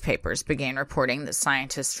and newspapers began reporting that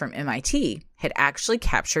scientists from MIT had actually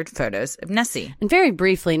captured photos of Nessie. And very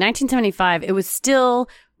briefly, 1975, it was still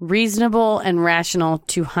reasonable and rational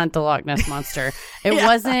to hunt the Loch Ness Monster. It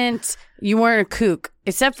wasn't, you weren't a kook.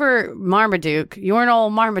 Except for Marmaduke. You weren't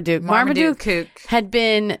old Marmaduke. Marmaduke kook. had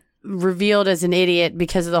been revealed as an idiot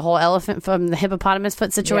because of the whole elephant from the hippopotamus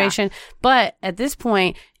foot situation. Yeah. But at this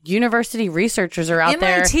point, university researchers are out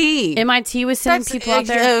there. MIT was sending people out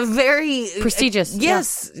there. Very prestigious.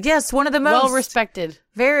 Yes. One of the most well respected.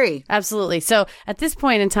 Very. Absolutely. So at this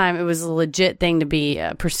point in time, it was a legit thing to be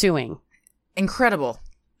pursuing. Incredible.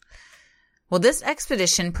 Well, this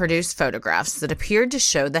expedition produced photographs that appeared to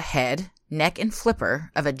show the head, neck, and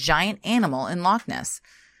flipper of a giant animal in Loch Ness.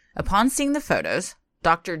 Upon seeing the photos,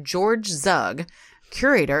 Dr. George Zug,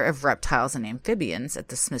 curator of reptiles and amphibians at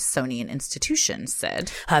the Smithsonian Institution,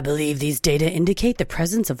 said, I believe these data indicate the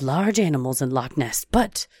presence of large animals in Loch Ness,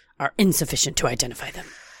 but are insufficient to identify them.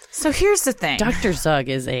 So here's the thing. Dr. Zug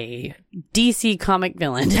is a DC comic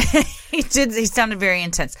villain. He sounded very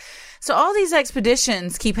intense. So all these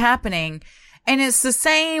expeditions keep happening, and it's the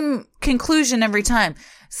same conclusion every time.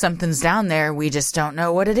 Something's down there. We just don't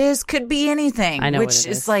know what it is. Could be anything. I know which what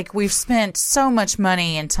it is is. like we've spent so much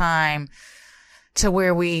money and time to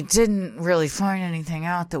where we didn't really find anything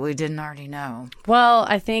out that we didn't already know. Well,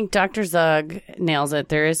 I think Dr. Zug nails it.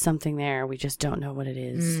 There is something there. We just don't know what it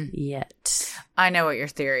is yet. I know what your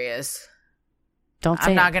theory is. Don't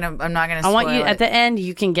say I'm not gonna I want you at the end.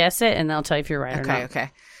 You can guess it, and they'll tell you if you're right or not.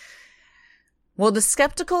 Okay. Well, the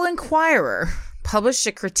Skeptical Inquirer published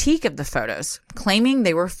a critique of the photos, claiming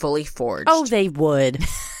they were fully forged. Oh, they would.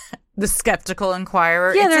 The Skeptical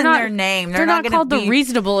Inquirer. Yeah, it's they're in not, their name. They're not gonna called the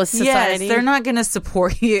Reasonable Society. Yes, they're not going to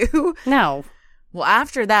support you. No. Well,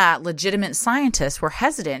 after that, legitimate scientists were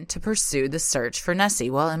hesitant to pursue the search for Nessie.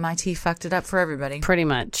 Well, MIT fucked it up for everybody. Pretty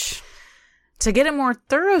much. To get a more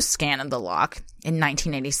thorough scan of the loch, in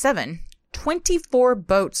 1987, 24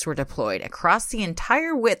 boats were deployed across the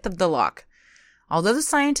entire width of the loch. Although the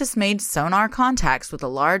scientists made sonar contacts with a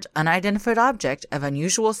large unidentified object of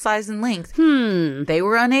unusual size and length, they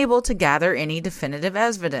were unable to gather any definitive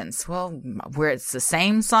evidence. Well, where it's the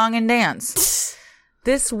same song and dance.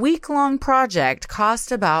 This week-long project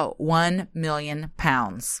cost about £1 million.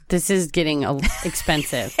 This is getting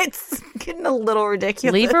expensive. It's getting a little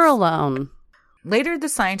ridiculous. Leave her alone. Later, the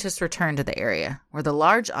scientists returned to the area where the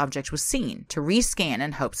large object was seen to rescan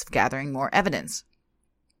in hopes of gathering more evidence.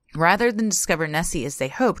 Rather than discover Nessie as they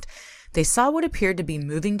hoped, they saw what appeared to be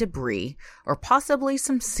moving debris or possibly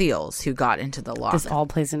some seals who got into the loch. This all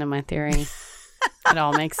plays into my theory. It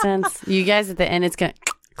all makes sense. You guys, at the end, it's going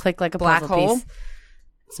to click like a black puzzle hole. piece.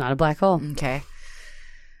 It's not a black hole. Okay.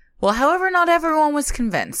 Well, however, not everyone was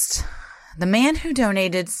convinced. The man who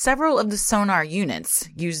donated several of the sonar units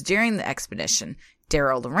used during the expedition,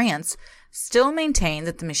 Daryl Lawrence, still maintained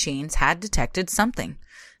that the machines had detected something.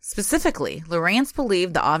 Specifically, Lawrence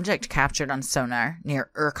believed the object captured on sonar near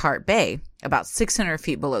Urquhart Bay, about 600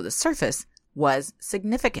 feet below the surface, was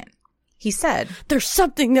significant. He said, "There's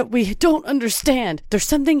something that we don't understand. There's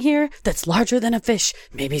something here that's larger than a fish.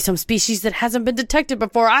 Maybe some species that hasn't been detected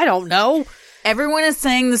before. I don't know." Everyone is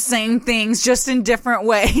saying the same things, just in different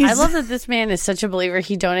ways. I love that this man is such a believer.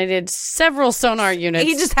 He donated several sonar units.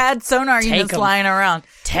 He just had sonar units lying around.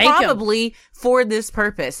 Probably for this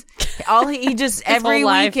purpose. He just, every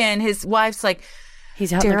weekend, his wife's like,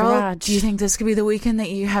 he's out in the garage. Do you think this could be the weekend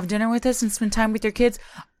that you have dinner with us and spend time with your kids?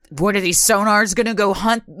 What are these sonars going to go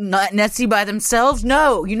hunt Nessie by themselves?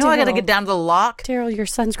 No. You know, I got to get down to the lock. Daryl, your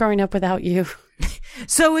son's growing up without you.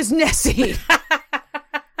 So is Nessie.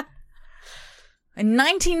 In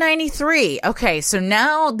 1993. Okay, so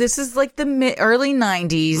now this is like the early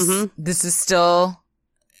 90s. Mm-hmm. This is still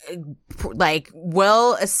like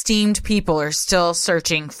well-esteemed people are still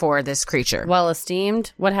searching for this creature.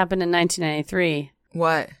 Well-esteemed? What happened in 1993?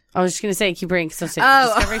 What? I was just going to say, keep bringing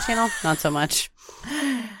Discovery Channel? Not so much.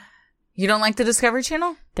 You don't like the Discovery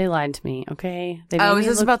Channel? They lied to me, okay? Is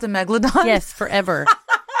this about the Megalodon? Yes, forever.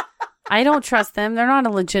 I don't trust them. They're not a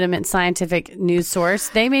legitimate scientific news source.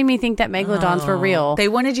 They made me think that megalodons were real. They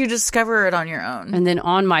wanted you to discover it on your own. And then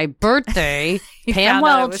on my birthday, Pam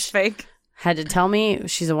Welch had to tell me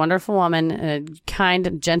she's a wonderful woman, a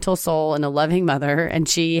kind, gentle soul, and a loving mother. And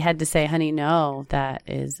she had to say, honey, no, that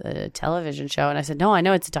is a television show. And I said, no, I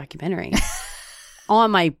know it's a documentary. On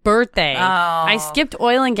my birthday, I skipped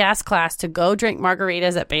oil and gas class to go drink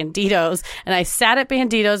margaritas at Banditos, and I sat at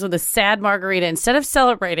Banditos with a sad margarita. Instead of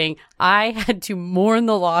celebrating, I had to mourn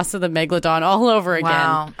the loss of the Megalodon all over again.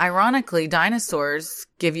 Wow. Ironically, dinosaurs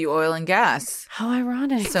give you oil and gas. How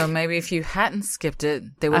ironic. So maybe if you hadn't skipped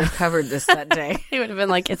it, they would have covered this that day. They would have been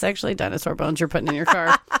like, it's actually dinosaur bones you're putting in your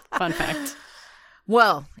car. Fun fact.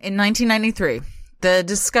 Well, in 1993, the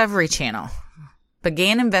Discovery Channel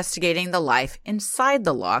began investigating the life inside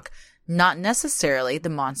the lock, not necessarily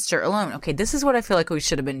the monster alone. Okay, this is what I feel like we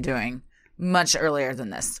should have been doing much earlier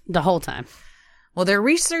than this. The whole time. Well, their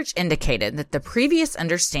research indicated that the previous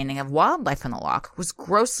understanding of wildlife in the lock was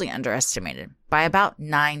grossly underestimated by about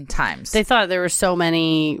 9 times. They thought there were so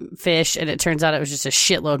many fish, and it turns out it was just a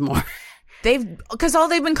shitload more. Because all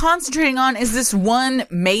they've been concentrating on is this one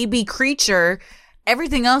maybe creature.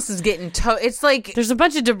 Everything else is getting it's like there's a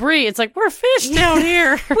bunch of debris. It's like we're fish down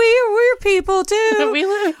here. We're people too. We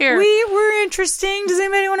live here. We're interesting. Does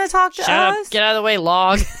anybody want to talk to us? Shut up. Get out of the way,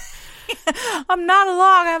 log. I'm not a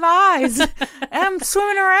log. I have eyes. I'm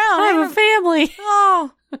swimming around. I have a family.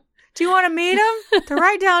 Oh, do you want to meet them? They're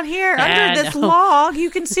right down here under this log.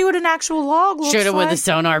 You can see what an actual log looks like. Shoot them with a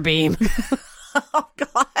sonar beam. Oh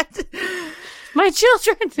God, my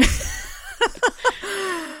children.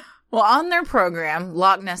 Well, on their program,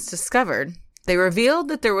 Loch Ness Discovered, they revealed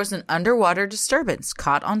that there was an underwater disturbance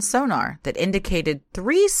caught on sonar that indicated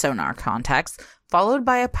 3 sonar contacts followed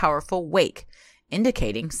by a powerful wake,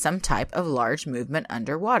 indicating some type of large movement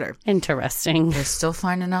underwater. Interesting. They're still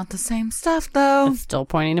finding out the same stuff, though. It's still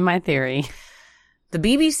pointing to my theory. The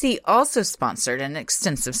BBC also sponsored an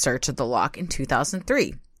extensive search of the loch in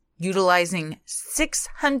 2003, utilizing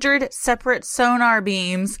 600 separate sonar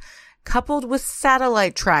beams coupled with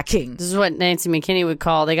satellite tracking. This is what Nancy McKinney would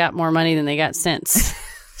call, they got more money than they got sense.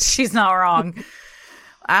 She's not wrong.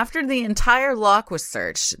 After the entire loch was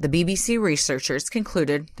searched, the BBC researchers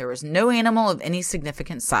concluded there was no animal of any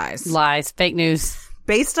significant size. Lies. Fake news.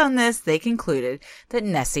 Based on this, they concluded that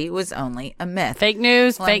Nessie was only a myth. Fake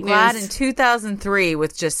news. Well, fake I'm glad news. In 2003,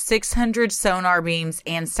 with just 600 sonar beams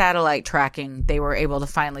and satellite tracking, they were able to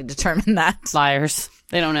finally determine that. Liars.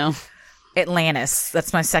 They don't know. Atlantis.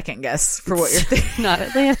 That's my second guess for what you're thinking. Not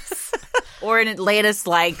Atlantis. Or an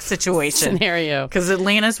Atlantis-like situation. Scenario. Because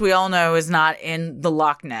Atlantis, we all know, is not in the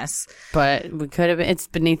Loch Ness. But we could have been. It's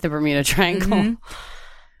beneath the Bermuda Triangle. Mm-hmm.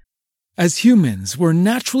 As humans, we're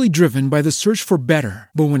naturally driven by the search for better.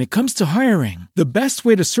 But when it comes to hiring, the best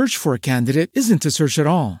way to search for a candidate isn't to search at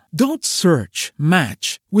all. Don't search,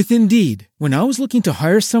 match with Indeed. When I was looking to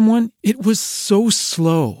hire someone, it was so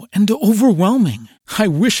slow and overwhelming. I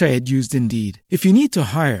wish I had used Indeed. If you need to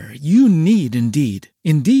hire, you need Indeed.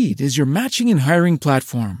 Indeed is your matching and hiring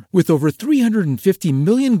platform with over 350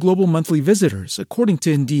 million global monthly visitors, according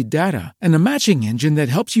to Indeed data, and a matching engine that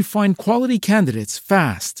helps you find quality candidates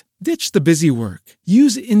fast. Ditch the busy work.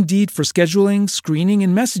 Use Indeed for scheduling, screening,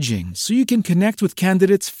 and messaging so you can connect with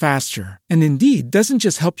candidates faster. And Indeed doesn't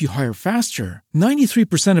just help you hire faster.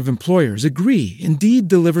 93% of employers agree Indeed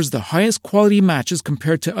delivers the highest quality matches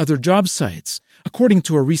compared to other job sites, according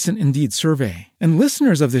to a recent Indeed survey. And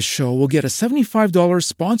listeners of this show will get a $75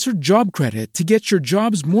 sponsored job credit to get your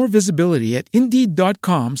jobs more visibility at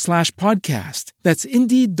Indeed.com/podcast. That's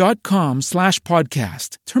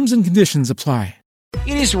Indeed.com/podcast. Terms and conditions apply.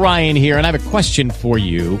 It is Ryan here, and I have a question for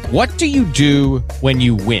you. What do you do when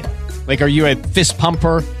you win? Like, are you a fist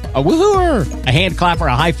pumper, a woohooer, a hand clapper,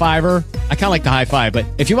 a high fiver? I kind of like the high five, but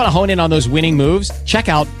if you want to hone in on those winning moves, check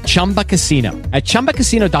out Chumba Casino. At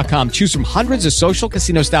ChumbaCasino.com, choose from hundreds of social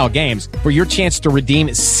casino-style games for your chance to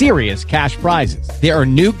redeem serious cash prizes. There are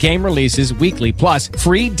new game releases weekly, plus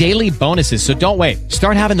free daily bonuses. So don't wait.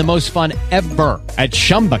 Start having the most fun ever at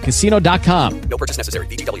ChumbaCasino.com. No purchase necessary.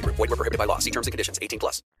 VGW. Void where prohibited by law. See terms and conditions.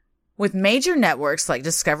 18+. With major networks like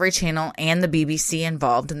Discovery Channel and the BBC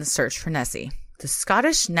involved in the search for Nessie, the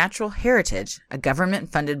Scottish Natural Heritage, a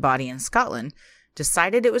government-funded body in Scotland,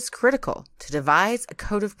 decided it was critical to devise a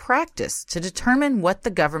code of practice to determine what the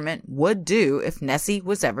government would do if Nessie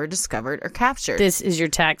was ever discovered or captured. This is your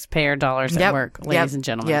taxpayer dollars at work, ladies and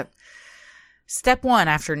gentlemen. Yep. Step 1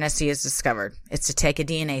 after Nessie is discovered is to take a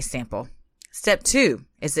DNA sample. Step 2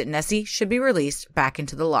 is that Nessie should be released back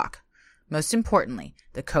into the loch. Most importantly,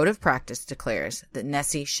 the Code of Practice declares that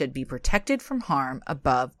Nessie should be protected from harm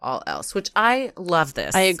above all else, which I love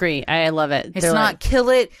this. I agree. I love it. It's not kill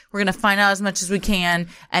it. We're going to find out as much as we can,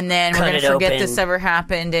 and then we're going to forget this ever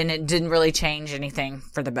happened, and it didn't really change anything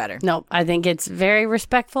for the better. No, I think it's very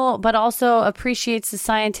respectful, but also appreciates the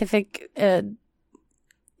scientific,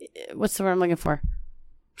 what's the word I'm looking for?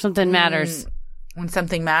 Something matters. When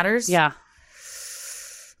something matters? Yeah.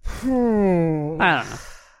 I don't know.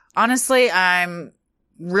 Honestly, I'm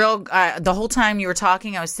the whole time you were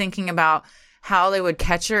talking, I was thinking about how they would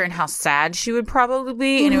catch her and how sad she would probably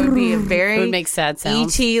be, and it would be a very it would make sad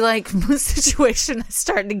sounds. E.T. like situation. I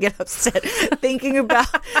started to get upset thinking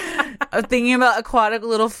about aquatic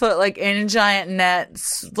Littlefoot like in a giant net,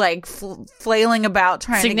 like flailing about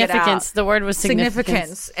trying to get out. Significance. The word was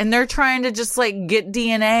significance. And they're trying to just like get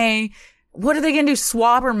DNA. What are they going to do?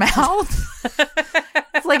 Swab her mouth?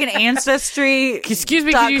 It's like an Ancestry. Excuse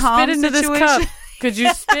me, could you spit into this cup? Could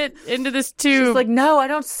you spit into this tube? She's like, no, I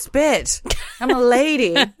don't spit. I'm a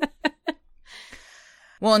lady.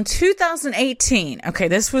 Well, in 2018, okay,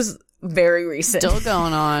 this was very recent. Still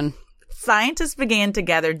going on. Scientists began to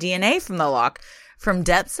gather DNA from the loch from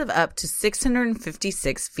depths of up to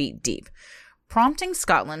 656 feet deep, prompting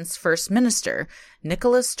Scotland's First Minister,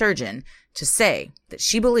 Nicola Sturgeon, to say that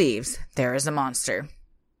she believes there is a monster.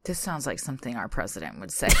 This sounds like something our president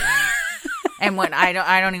would say. And when I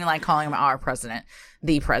don't even like calling him our president,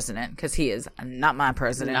 the president, because he is not my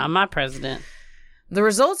president. Not my president. The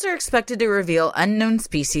results are expected to reveal unknown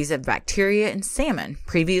species of bacteria and salmon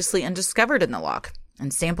previously undiscovered in the loch,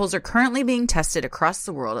 and samples are currently being tested across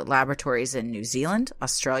the world at laboratories in New Zealand,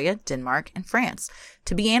 Australia, Denmark, and France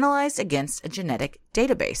to be analyzed against a genetic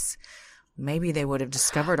database. Maybe they would have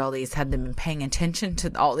discovered all these had they been paying attention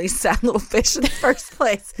to all these sad little fish in the first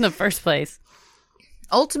place. In the first place.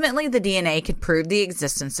 Ultimately, the DNA could prove the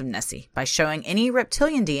existence of Nessie by showing any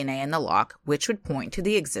reptilian DNA in the loch, which would point to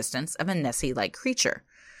the existence of a Nessie-like creature.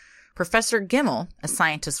 Professor Gemmell, a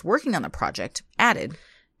scientist working on the project, added,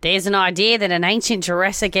 "There's an idea that an ancient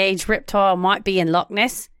Jurassic Age reptile might be in Loch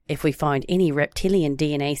Ness. If we find any reptilian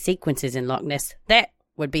DNA sequences in Loch Ness, that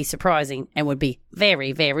would be surprising and would be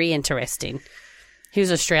very, very interesting." He was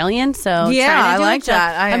Australian, so yeah, I like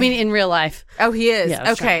that. I mean, in real life. Oh, he is.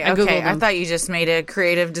 Yeah, okay. I thought you just made a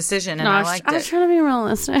creative decision, and I liked it. I was trying to be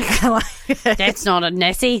realistic. I like it. That's not a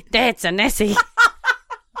Nessie. That's a Nessie.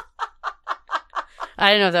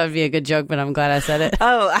 I didn't know if that would be a good joke, but I'm glad I said it.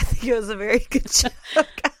 Oh, I think it was a very good joke.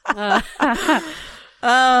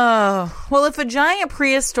 Oh, well, if a giant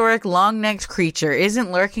prehistoric long-necked creature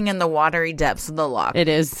isn't lurking in the watery depths of the loch, it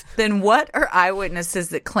is. Then what are eyewitnesses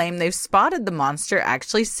that claim they've spotted the monster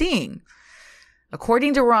actually seeing?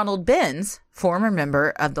 According to Ronald Binns, former member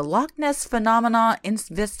of the Loch Ness Phenomena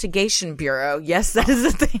Investigation Bureau, yes, that is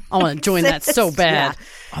a thing. I want to join that so bad. Yeah.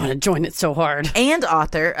 I want to join it so hard. And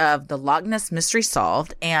author of The Loch Ness Mystery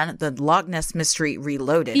Solved and The Loch Ness Mystery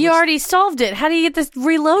Reloaded. You already solved it. How do you get this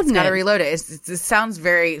reloading? Got to reload it. It sounds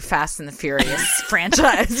very Fast and the Furious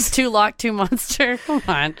franchise. Two lock, two monster. Come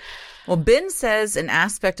on. Well, Ben says an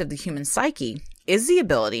aspect of the human psyche is the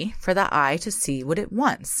ability for the eye to see what it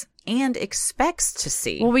wants, and expects to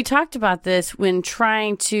see. Well, we talked about this when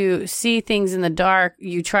trying to see things in the dark.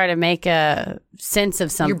 You try to make a sense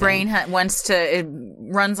of something. Your brain it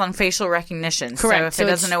runs on facial recognition. Correct. So if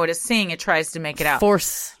it doesn't know what it's seeing, it tries to make it out.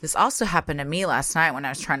 Force. This also happened to me last night when I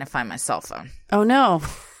was trying to find my cell phone. Oh no,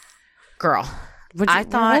 girl! I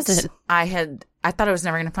thought I was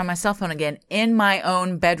never going to find my cell phone again in my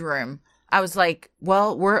own bedroom. I was like,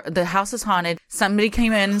 well, the house is haunted. Somebody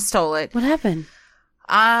came in and stole it. What happened?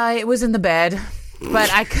 I was in the bed, but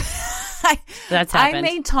That's happened. I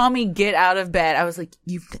made Tommy get out of bed. I was like,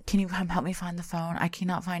 can you help me find the phone? I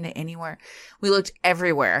cannot find it anywhere. We looked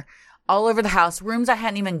everywhere, all over the house, rooms I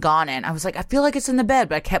hadn't even gone in. I was like, I feel like it's in the bed,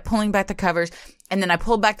 but I kept pulling back the covers. And then I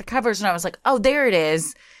pulled back the covers and I was like, oh, there it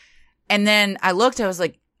is. And then I looked, I was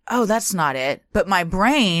like, oh, that's not it. But my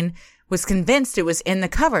brain was convinced it was in the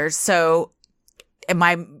covers. So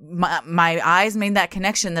my eyes made that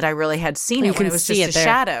connection that I really had seen it when it was just a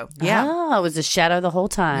shadow. Yeah. Oh, it was a shadow the whole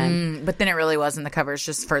time. But then it really wasn't. The covers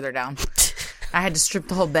just further down. I had to strip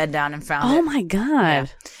the whole bed down and found it. Oh my God.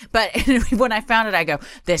 Yeah. But when I found it, I go,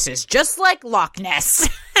 this is just like Loch Ness.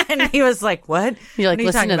 And he was like, what? You're like, what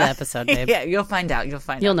listen to the about? episode, babe. Yeah, you'll find out.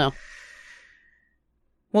 You'll know.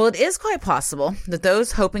 Well, it is quite possible that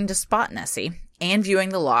those hoping to spot Nessie and viewing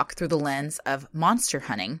the loch through the lens of monster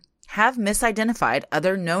hunting have misidentified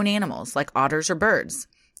other known animals like otters or birds.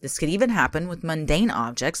 This could even happen with mundane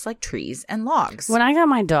objects like trees and logs. When I got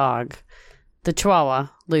my dog, the Chihuahua,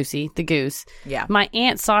 Lucy, the goose, my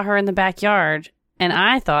aunt saw her in the backyard, and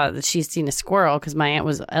I thought that she'd seen a squirrel because my aunt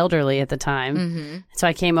was elderly at the time. Mm-hmm. So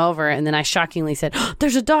I came over, and then I shockingly said, oh,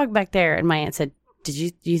 there's a dog back there. And my aunt said, do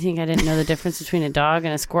you think I didn't know the difference between a dog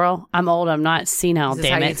and a squirrel? I'm old. I'm not senile, Is this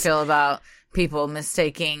damn how it. you feel about people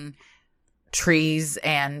mistaking trees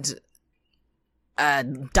and a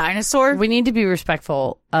dinosaur? We need to be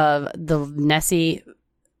respectful of the Nessie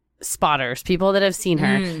spotters, people that have seen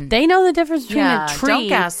her. They know the difference between a tree. Don't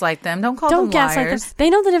gaslight them. Don't call them liars.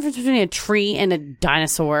 They know the difference between a tree and a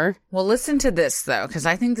dinosaur. Well, listen to this, though, because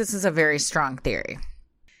I think this is a very strong theory.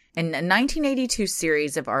 In a 1982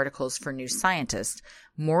 series of articles for New Scientist,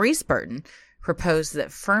 Maurice Burton proposed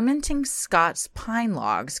that fermenting Scots pine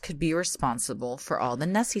logs could be responsible for all the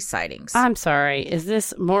Nessie sightings. I'm sorry. Is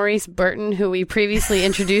this Maurice Burton, who we previously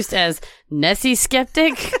introduced as Nessie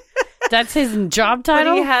Skeptic? That's his job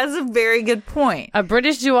title? But he has a very good point. A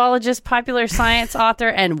British zoologist, popular science author,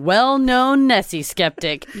 and well-known Nessie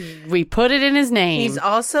skeptic. We put it in his name. He's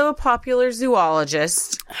also a popular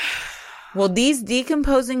zoologist. Well, these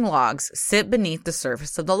decomposing logs sit beneath the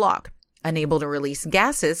surface of the loch, unable to release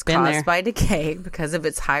gases caused by decay because of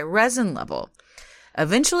its high resin level.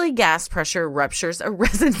 Eventually, gas pressure ruptures a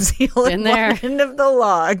resin seal at one end of the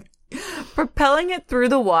log, propelling it through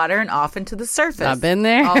the water and off into the surface. I've been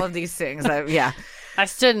there. All of these things. I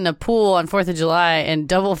stood in a pool on 4th of July and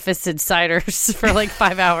double-fisted ciders for like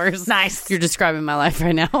 5 hours. Nice. You're describing my life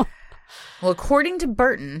right now. Well, according to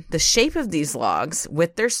Burton, the shape of these logs,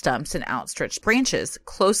 with their stumps and outstretched branches,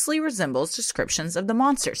 closely resembles descriptions of the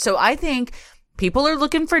monster. So I think people are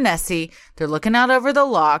looking for Nessie. They're looking out over the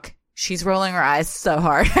loch. She's rolling her eyes so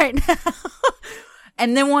hard right now.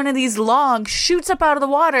 And then one of these logs shoots up out of the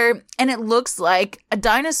water, and it looks like a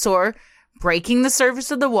dinosaur breaking the surface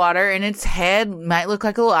of the water, and its head might look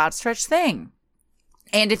like a little outstretched thing.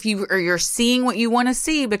 And if you're seeing what you want to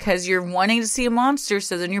see because you're wanting to see a monster,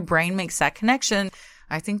 so then your brain makes that connection.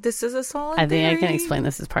 I think this is a solid theory. I can explain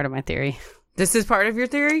this as part of my theory. This is part of your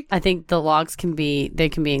theory? I think the logs can be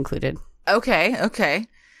included. Okay.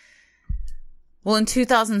 Well, in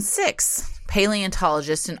 2006,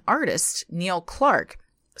 paleontologist and artist Neil Clark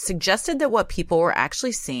suggested that what people were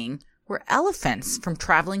actually seeing were elephants from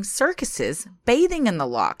traveling circuses bathing in the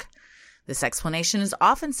loch. This explanation is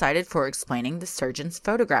often cited for explaining the surgeon's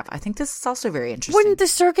photograph. I think this is also very interesting. Wouldn't the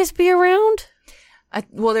circus be around?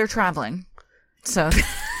 Well, they're traveling. So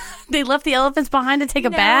they left the elephants behind to take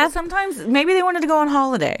a bath? Sometimes maybe they wanted to go on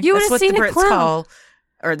holiday. You would have seen the a Brits clown. call,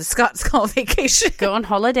 or the Scots call vacation. Go on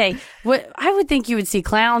holiday. What I would think you would see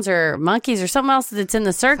clowns or monkeys or something else that's in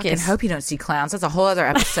the circus. I hope you don't see clowns. That's a whole other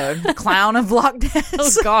episode. The clown of Loch Ness.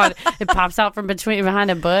 Oh God! It pops out from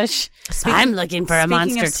behind a bush. I'm looking for a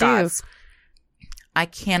monster too. I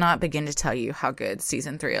cannot begin to tell you how good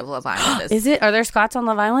season 3 of Love Island is. Is it? Are there Scots on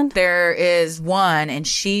Love Island? There is one, and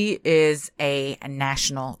she is a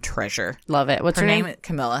national treasure. Love it. What's her name?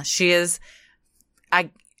 Camilla. She is.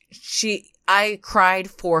 I cried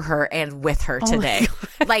for her and with her today.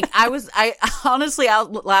 Like I honestly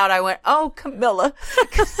out loud, I went, "Oh, Camilla,"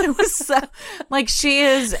 because it was so like she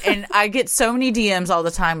is, and I get so many DMs all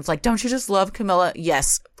the time. It's like, "Don't you just love Camilla?"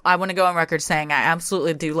 Yes, I want to go on record saying I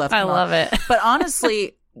absolutely do love Camilla. I love it. But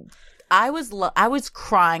honestly, I was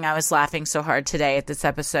crying. I was laughing so hard today at this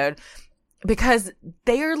episode because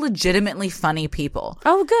they are legitimately funny people.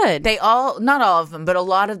 Oh, good. Not all of them, but a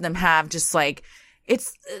lot of them have just like,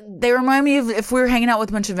 they remind me of if we were hanging out with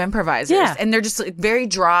a bunch of improvisers. Yeah. And they're just like very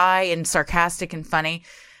dry and sarcastic and funny.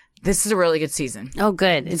 This is a really good season. Oh,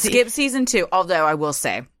 good. Skip season 2, although I will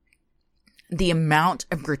say the amount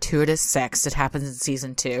of gratuitous sex that happens in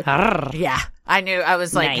season 2. Yeah. I knew. I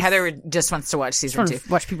was like, Nice. Heather just wants to watch season 2.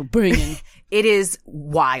 Watch people banging. It is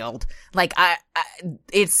wild. Like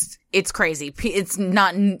it's crazy. It's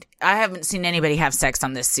not. I haven't seen anybody have sex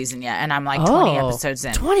on this season yet, and I'm like 20 episodes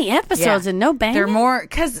in. 20 episodes and no banging? They're more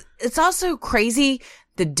because it's also crazy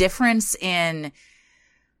the difference in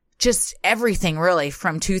just everything really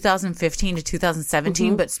from 2015 to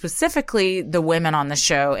 2017, but specifically the women on the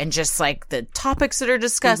show and just like the topics that are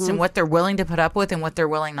discussed and what they're willing to put up with and what they're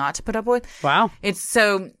willing not to put up with. Wow. It's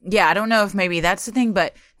so, yeah, I don't know if maybe that's the thing,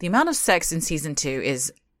 but the amount of sex in season 2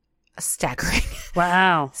 is staggering.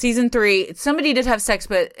 Wow. Season 3, somebody did have sex,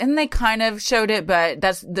 and they kind of showed it, but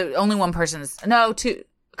that's the only one person.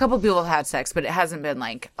 A couple of people have had sex, but it hasn't been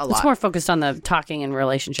like a lot. It's more focused on the talking and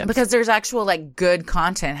relationships. Because there's actual like good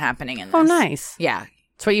content happening in this. Oh, nice. Yeah.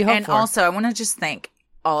 That's what you hope and for. And also, I want to just thank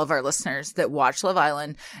all of our listeners that watch Love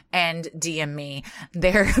Island and DM me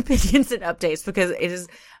their opinions and updates because it is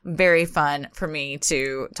very fun for me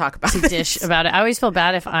to talk about to dish about it. I always feel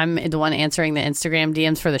bad if I'm the one answering the Instagram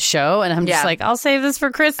DMs for the show, and I'm just like, I'll save this for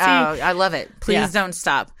Christy. Oh, I love it. Please don't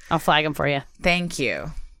stop. I'll flag them for you. Thank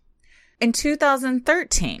you. In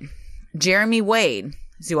 2013, Jeremy Wade,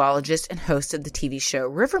 zoologist and host of the TV show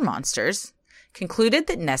River Monsters, concluded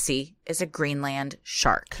that Nessie is a Greenland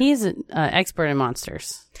shark. He's an expert in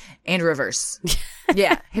monsters. And rivers.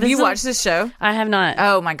 Yeah. Have you watched this show? I have not.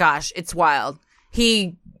 Oh my gosh, it's wild.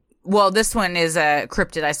 This one is a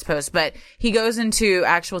cryptid, I suppose, but he goes into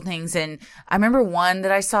actual things. And I remember one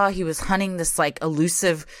that I saw, he was hunting this like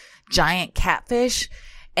elusive giant catfish.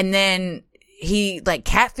 And then he like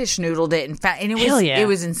catfish noodled it and it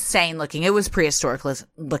was insane looking. It was prehistoric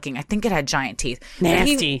looking. I think it had giant teeth.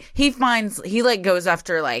 Nasty. He like goes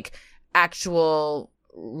after like actual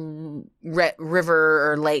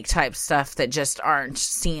river or lake type stuff that just aren't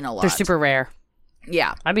seen a lot. They're super rare.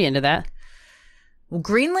 Yeah. I'd be into that. Well,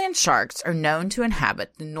 Greenland sharks are known to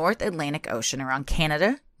inhabit the North Atlantic Ocean around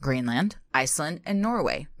Canada, Greenland, Iceland, and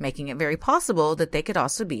Norway, making it very possible that they could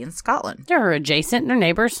also be in Scotland. They're adjacent. They're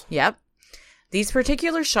neighbors. Yep. These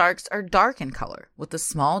particular sharks are dark in color with a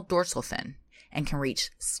small dorsal fin and can reach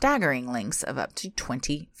staggering lengths of up to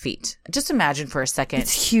 20 feet. Just imagine for a second.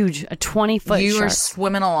 It's huge. A 20-foot shark. You are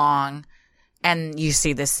swimming along and you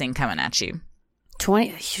see this thing coming at you.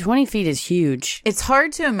 20 feet is huge. It's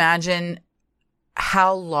hard to imagine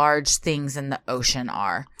how large things in the ocean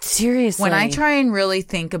are. Seriously. When I try and really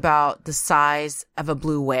think about the size of a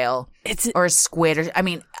blue whale or a squid,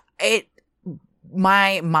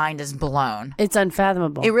 my mind is blown. It's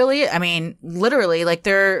unfathomable. It really is. I mean, literally, like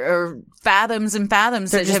there are fathoms and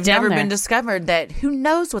fathoms that have never been discovered that who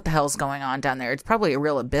knows what the hell's going on down there. It's probably a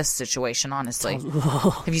real abyss situation, honestly.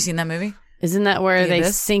 Have you seen that movie? Isn't that where they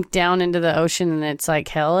sink down into the ocean and it's like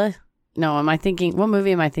hell? No, what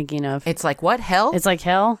movie am I thinking of? It's like what? Hell? It's like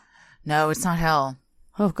hell? No, it's not hell.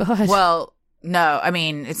 Oh, God. Well, no, I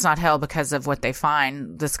mean, it's not hell because of what they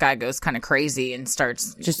find. This guy goes kind of crazy and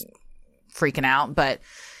starts just freaking out, but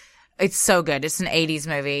it's so good. It's an 80s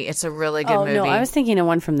movie. It's a really good movie. No, I was thinking of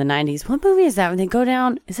one from the 90s. What movie is that when they go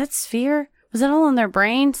down? Is that Sphere? Was that all in their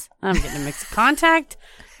brains? I'm getting a mix. Contact?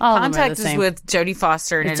 All Contact is with Jodie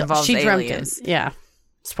Foster and it involves aliens. Yeah.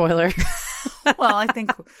 Spoiler. Well, I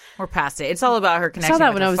think we're past it. It's all about her connection with her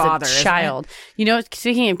father. I saw that when I was a child. You know,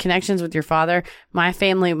 speaking of connections with your father, my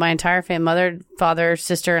entire family, mother, father,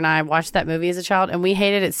 sister, and I watched that movie as a child, and we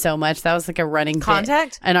hated it so much. That was like a running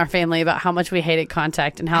Contact bit in our family about how much we hated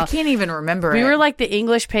Contact and how I can't even remember. We were like the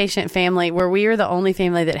English patient family, where we were the only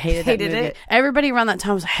family that hated that movie. it. Everybody around that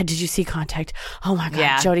time was like, hey, "Did you see Contact? Oh my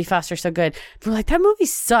God, Jodie Foster's so good." We're like, that movie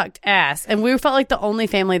sucked ass, and we felt like the only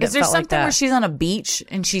family that felt like that. Is there something where she's on a beach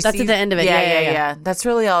and That's at the end of it. Yeah. That's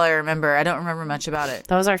really all I remember. I don't remember much about it.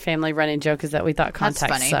 That was our family running joke, is that we thought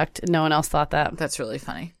Contact sucked. No one else thought that. That's really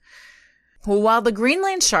funny. Well, while the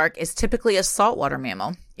Greenland shark is typically a saltwater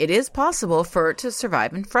mammal, it is possible for it to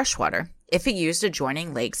survive in freshwater if it used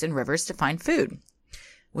adjoining lakes and rivers to find food.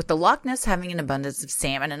 With the Loch Ness having an abundance of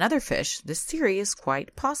salmon and other fish, this theory is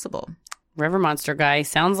quite possible. River monster guy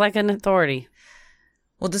sounds like an authority.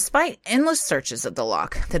 Well, despite endless searches of the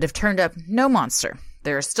loch that have turned up no monster,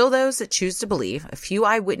 there are still those that choose to believe a few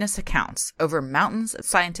eyewitness accounts over mountains of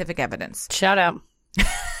scientific evidence. Shout out.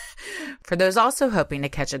 For those also hoping to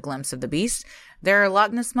catch a glimpse of the beast, there are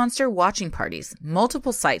Loch Ness Monster watching parties,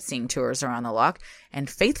 multiple sightseeing tours around the loch, and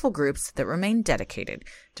faithful groups that remain dedicated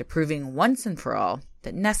to proving once and for all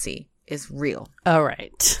that Nessie is real. All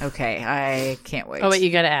right. Okay, I can't wait. Oh, wait,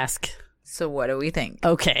 you got to ask. So what do we think?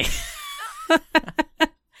 Okay.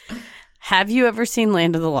 Have you ever seen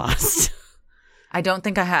Land of the Lost? I don't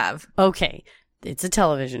think I have. Okay. It's a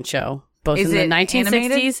television show, both Is in the it 1960s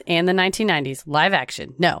animated? and the 1990s. Live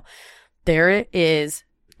action. No. There is,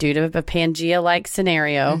 due to a Pangea-like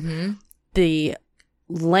scenario, the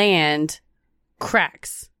land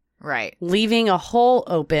cracks, Right. leaving a hole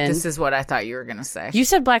open. This is what I thought you were going to say. You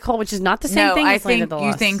said black hole, which is not the same no, thing I as Land of think the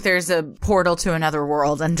you Lost. think there's a portal to another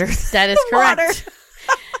world under That is the correct. water.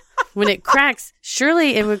 When it cracks,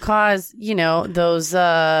 surely it would cause, those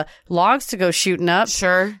logs to go shooting up.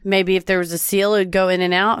 Sure. Maybe if there was a seal, it would go in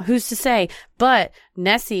and out. Who's to say? But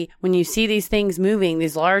Nessie, when you see these things moving,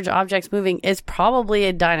 these large objects moving, it's probably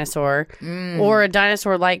a dinosaur or a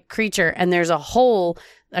dinosaur-like creature. And there's a hole,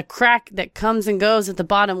 a crack that comes and goes at the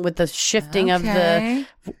bottom with the shifting of the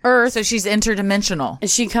earth. So she's interdimensional. And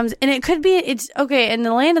she comes, and it could be, it's okay. In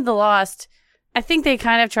the Land of the Lost, I think they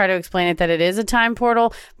kind of try to explain it that it is a time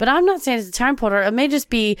portal, but I'm not saying it's a time portal. It may just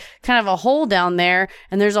be kind of a hole down there,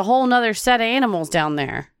 and there's a whole nother set of animals down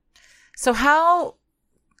there. So how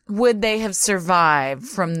would they have survived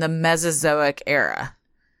from the Mesozoic era?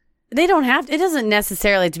 They don't have to, it doesn't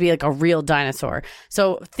necessarily have to be like a real dinosaur.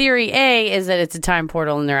 So theory A is that it's a time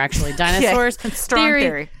portal and they're actually dinosaurs. Yeah, strong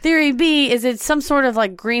theory. Theory B is it's some sort of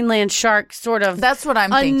like Greenland shark sort of That's what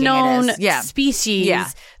I'm thinking it unknown is. Yeah.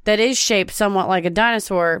 species that is shaped somewhat like a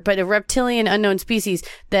dinosaur, but a reptilian unknown species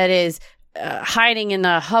that is hiding in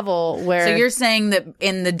a hovel where... So you're saying that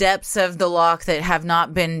in the depths of the loch that have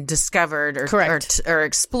not been discovered or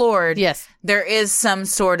explored, yes, there is some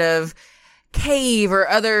sort of cave or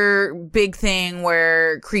other big thing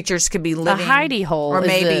where creatures could be living. A hidey hole, or is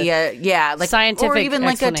maybe the scientific or even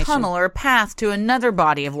like a explanation. tunnel or a path to another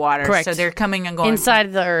body of water. Correct. So they're coming and going inside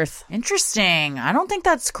of the earth. Interesting. I don't think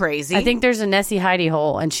that's crazy. I think there's a Nessie hidey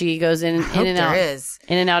hole, and she goes in and out. There is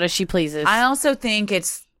in and out as she pleases. I also think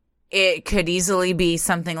it could easily be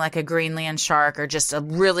something like a Greenland shark or just a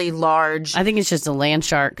really large. I think it's just a land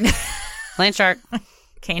shark. Land shark.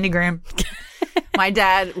 Candy Graham. My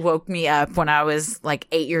dad woke me up when I was like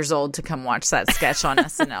 8 years old to come watch that sketch on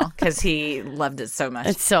SNL because he loved it so much.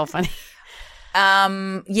 It's so funny.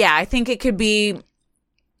 Yeah, I think it could be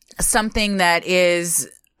something that is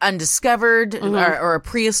undiscovered or a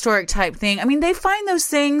prehistoric type thing. I mean, they find those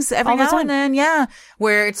things every now and then,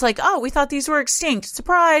 where it's like, oh, we thought these were extinct.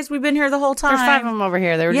 Surprise, we've been here the whole time. There's 5 of them over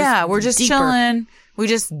here. We're just deeper. chilling. We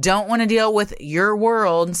just don't want to deal with your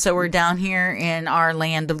world, so we're down here in our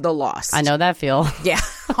land of the lost. I know that feel. Yeah.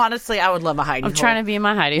 Honestly, I would love a hidey hole. I'm trying to be in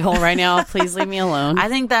my hidey hole right now. Please leave me alone. I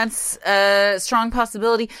think that's a strong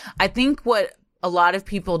possibility. I think what a lot of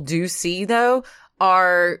people do see, though,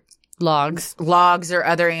 are logs or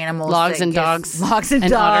other animals. Logs and dogs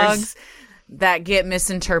otters that get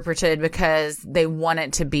misinterpreted because they want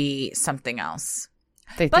it to be something else.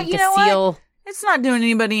 They but think you a know seal. What? It's not doing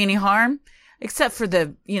anybody any harm. Except for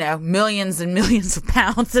the, millions and millions of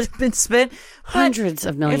pounds that have been spent. Hundreds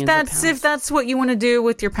of millions of pounds. If that's what you want to do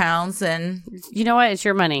with your pounds, then... You know what? It's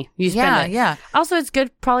your money. You spend it. Yeah. Also, it's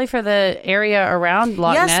good probably for the area around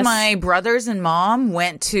Loch Ness. Yes, my brothers and mom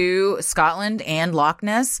went to Scotland and Loch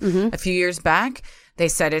Ness a few years back. They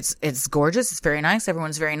said it's gorgeous. It's very nice.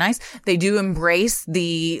 Everyone's very nice. They do embrace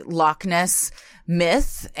the Loch Ness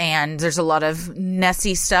myth, and there's a lot of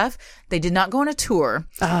Nessie stuff. They did not go on a tour.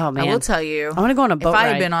 Oh, man. I will tell you. I want to go on a boat ride. If I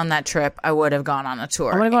ride. had been on that trip, I would have gone on a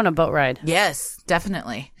tour. I want to go on a boat ride. Yes,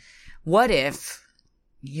 definitely. What if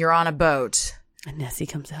you're on a boat and Nessie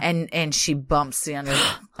comes out and she bumps the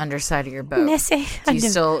underside of your boat? Nessie.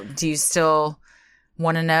 Do you still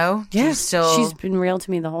want to know? Yes. She's been real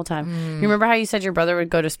to me the whole time. You remember how you said your brother would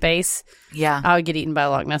go to space? Yeah. I would get eaten by a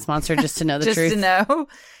Loch Ness monster just to know the just truth. Just to know.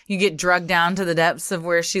 You get drugged down to the depths of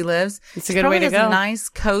where she lives. It's a good way to go. A nice,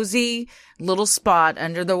 cozy little spot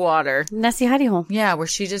under the water. Nessie hidey hole. Yeah, where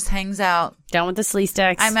she just hangs out. Down with the slee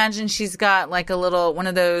stacks. I imagine she's got like one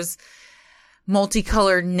of those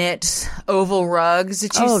multicolored knit oval rugs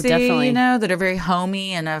that you see, definitely. that are very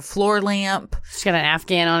homey, and a floor lamp. She's got an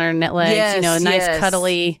Afghan on her net legs, Yes, nice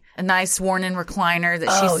cuddly. A nice worn-in recliner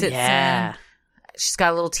that she sits in. She's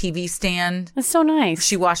got a little TV stand. That's so nice.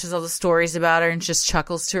 She watches all the stories about her and just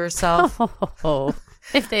chuckles to herself. Oh,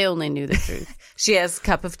 if they only knew the truth. She has a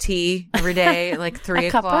cup of tea every day at like 3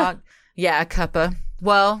 o'clock. Yeah, a cuppa.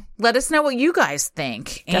 Well, let us know what you guys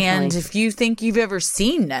think. Definitely. And if you think you've ever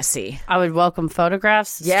seen Nessie. I would welcome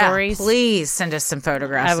photographs, stories. Please send us some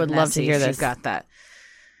photographs. I would of love to Nessie hear if this. You've got that.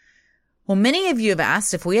 Well, many of you have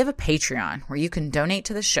asked if we have a Patreon where you can donate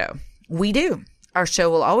to the show. We do. Our show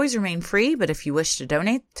will always remain free, but if you wish to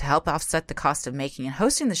donate to help offset the cost of making and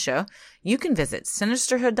hosting the show, you can visit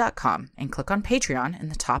sinisterhood.com and click on Patreon in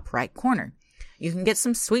the top right corner. You can get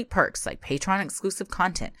some sweet perks like Patreon-exclusive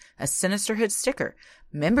content, a Sinisterhood sticker,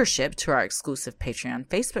 membership to our exclusive Patreon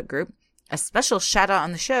Facebook group, a special shout-out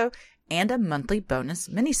on the show, and a monthly bonus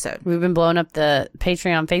minisode. We've been blowing up the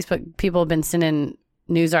Patreon Facebook. People have been sending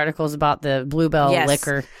news articles about the Bluebell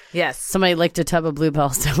liquor. Yes. Somebody licked a tub of Bluebell,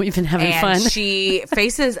 so we've been having fun. And she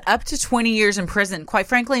faces up to 20 years in prison. Quite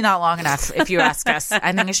frankly, not long enough, if you ask us.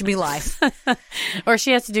 I think it should be life. Or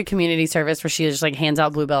she has to do community service where she just like hands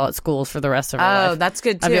out Bluebell at schools for the rest of her life. Oh, that's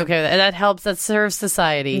good too. I'd be okay with that. That helps. That serves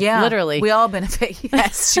society. Yeah. Literally. We all benefit.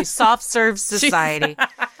 Yes. She soft serves society.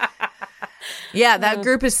 Yeah, that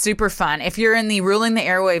group is super fun. If you're in the Ruling the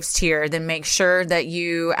Airwaves tier, then make sure that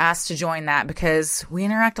you ask to join that because we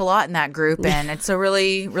interact a lot in that group and it's a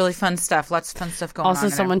really, really fun stuff. Lots of fun stuff going on. Also,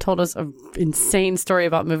 someone told us an insane story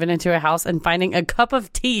about moving into a house and finding a cup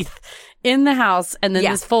of teeth in the house and then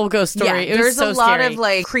this full ghost story. Yeah, it was there's so a lot scary. of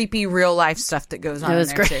like creepy real life stuff that goes on It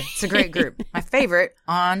was in there great. too. It's a great group. My favorite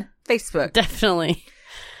on Facebook. Definitely.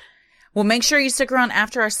 Well, make sure you stick around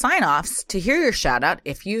after our sign-offs to hear your shout-out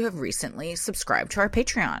if you have recently subscribed to our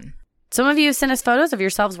Patreon. Some of you have sent us photos of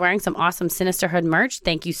yourselves wearing some awesome Sinisterhood merch.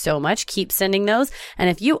 Thank you so much. Keep sending those. And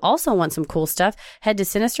if you also want some cool stuff, head to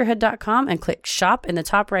sinisterhood.com and click shop in the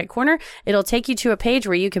top right corner. It'll take you to a page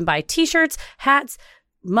where you can buy t-shirts, hats,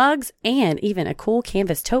 mugs, and even a cool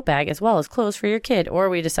canvas tote bag, as well as clothes for your kid. Or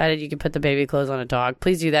we decided you could put the baby clothes on a dog.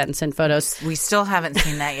 Please do that and send photos. We still haven't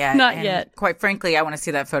seen that yet. Not and yet. Quite frankly, I want to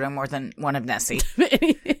see that photo more than one of Nessie.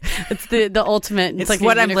 It's the ultimate. It's like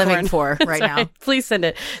what a I'm unicorn. living for That's right now. Please send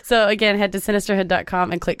it. So again, head to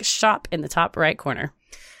sinisterhood.com and click shop in the top right corner.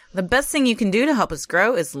 The best thing you can do to help us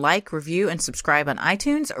grow is like, review, and subscribe on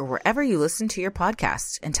iTunes or wherever you listen to your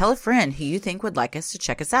podcast. And tell a friend who you think would like us to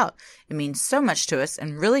check us out. It means so much to us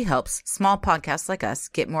and really helps small podcasts like us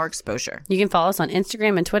get more exposure. You can follow us on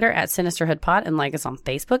Instagram and Twitter at SinisterhoodPod and like us on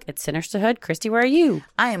Facebook at Sinisterhood. Christy, where are you?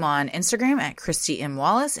 I am on Instagram at Christy M.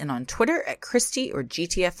 Wallace and on Twitter at Christy or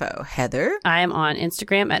GTFO. Heather? I am on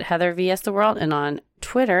Instagram at Heather VS The World and on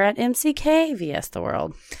Twitter at MCK VS The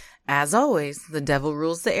World. As always, the devil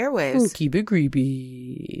rules the airwaves. Keep it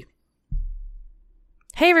creepy.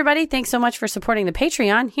 Hey, everybody. Thanks so much for supporting the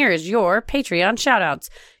Patreon. Here is your Patreon shoutouts.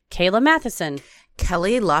 Kayla Matheson.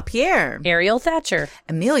 Kelly LaPierre. Ariel Thatcher.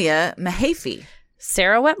 Amelia Mahaffey.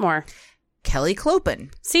 Sarah Wetmore. Kelly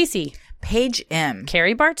Clopin. Cece. Paige M.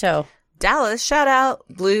 Carrie Bartow. Dallas, shout out,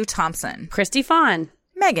 Blue Thompson. Christy Fawn.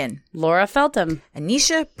 Megan. Laura Feltham.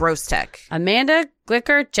 Anisha Brostek. Amanda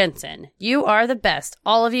Glicker Jensen. You are the best.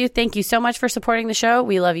 All of you, thank you so much for supporting the show.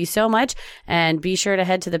 We love you so much. And be sure to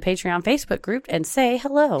head to the Patreon Facebook group and say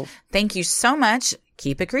hello. Thank you so much.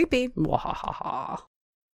 Keep it creepy. Wahahaha.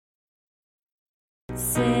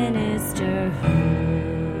 Sinisterhood.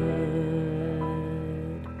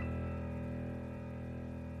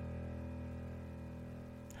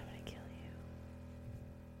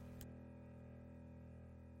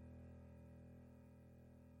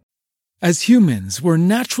 As humans, we're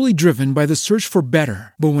naturally driven by the search for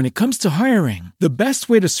better. But when it comes to hiring, the best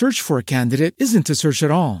way to search for a candidate isn't to search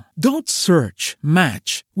at all. Don't search,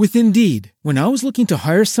 match with Indeed. When I was looking to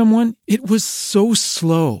hire someone, it was so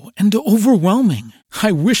slow and overwhelming.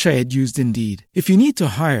 I wish I had used Indeed. If you need to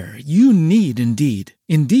hire, you need Indeed.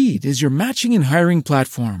 Indeed is your matching and hiring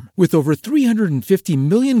platform with over 350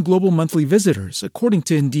 million global monthly visitors, according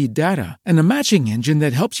to Indeed data, and a matching engine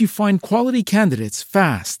that helps you find quality candidates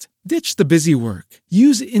fast. Ditch the busy work.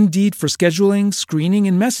 Use Indeed for scheduling, screening,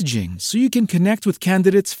 and messaging so you can connect with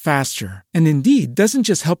candidates faster. And Indeed doesn't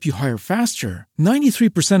just help you hire faster.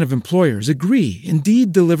 93% of employers agree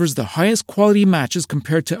Indeed delivers the highest quality matches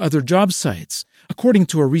compared to other job sites, according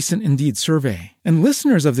to a recent Indeed survey. And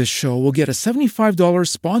listeners of this show will get a $75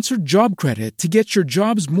 sponsored job credit to get your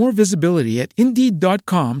jobs more visibility at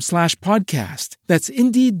Indeed.com/podcast. That's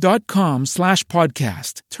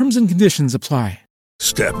Indeed.com/podcast. Terms and conditions apply.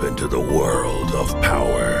 Step into the world of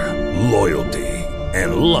power, loyalty,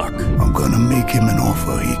 and luck. I'm gonna make him an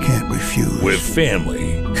offer he can't refuse. With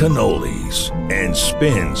family, cannolis, and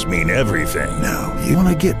spins mean everything. Now, you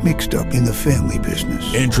wanna get mixed up in the family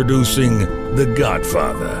business. Introducing The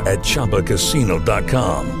Godfather at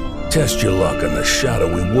ChumbaCasino.com. Test your luck in the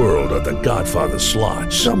shadowy world of The Godfather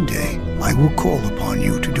slot. Someday, I will call upon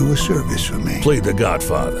you to do a service for me. Play The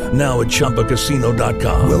Godfather, now at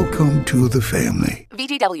ChumbaCasino.com. Welcome to the family.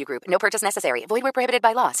 VGW Group. No purchase necessary. Void where prohibited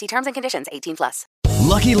by law. See terms and conditions. 18+.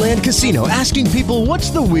 Lucky Land Casino, asking people, what's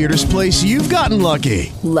the weirdest place you've gotten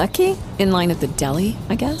lucky? Lucky? In line at the deli,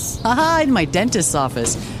 I guess? Aha, in my dentist's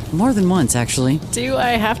office. More than once, actually. Do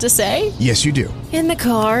I have to say? Yes, you do. In the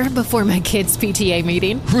car before my kids' PTA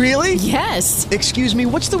meeting. Really? Yes. Excuse me,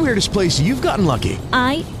 what's the weirdest place you've gotten lucky?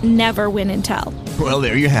 I never win and tell. Well,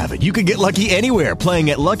 there you have it. You can get lucky anywhere, playing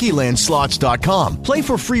at LuckyLandSlots.com. Play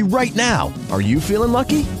for free right now. Are you feeling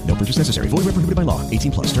lucky? No purchase necessary. Void where prohibited by law.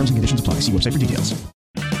 18+. Terms and conditions apply. See website for details.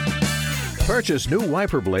 Purchase new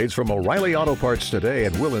wiper blades from O'Reilly Auto Parts today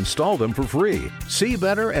and we'll install them for free. See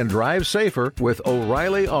better and drive safer with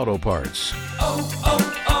O'Reilly Auto Parts.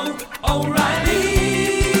 O'Reilly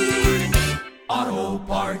Auto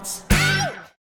Parts.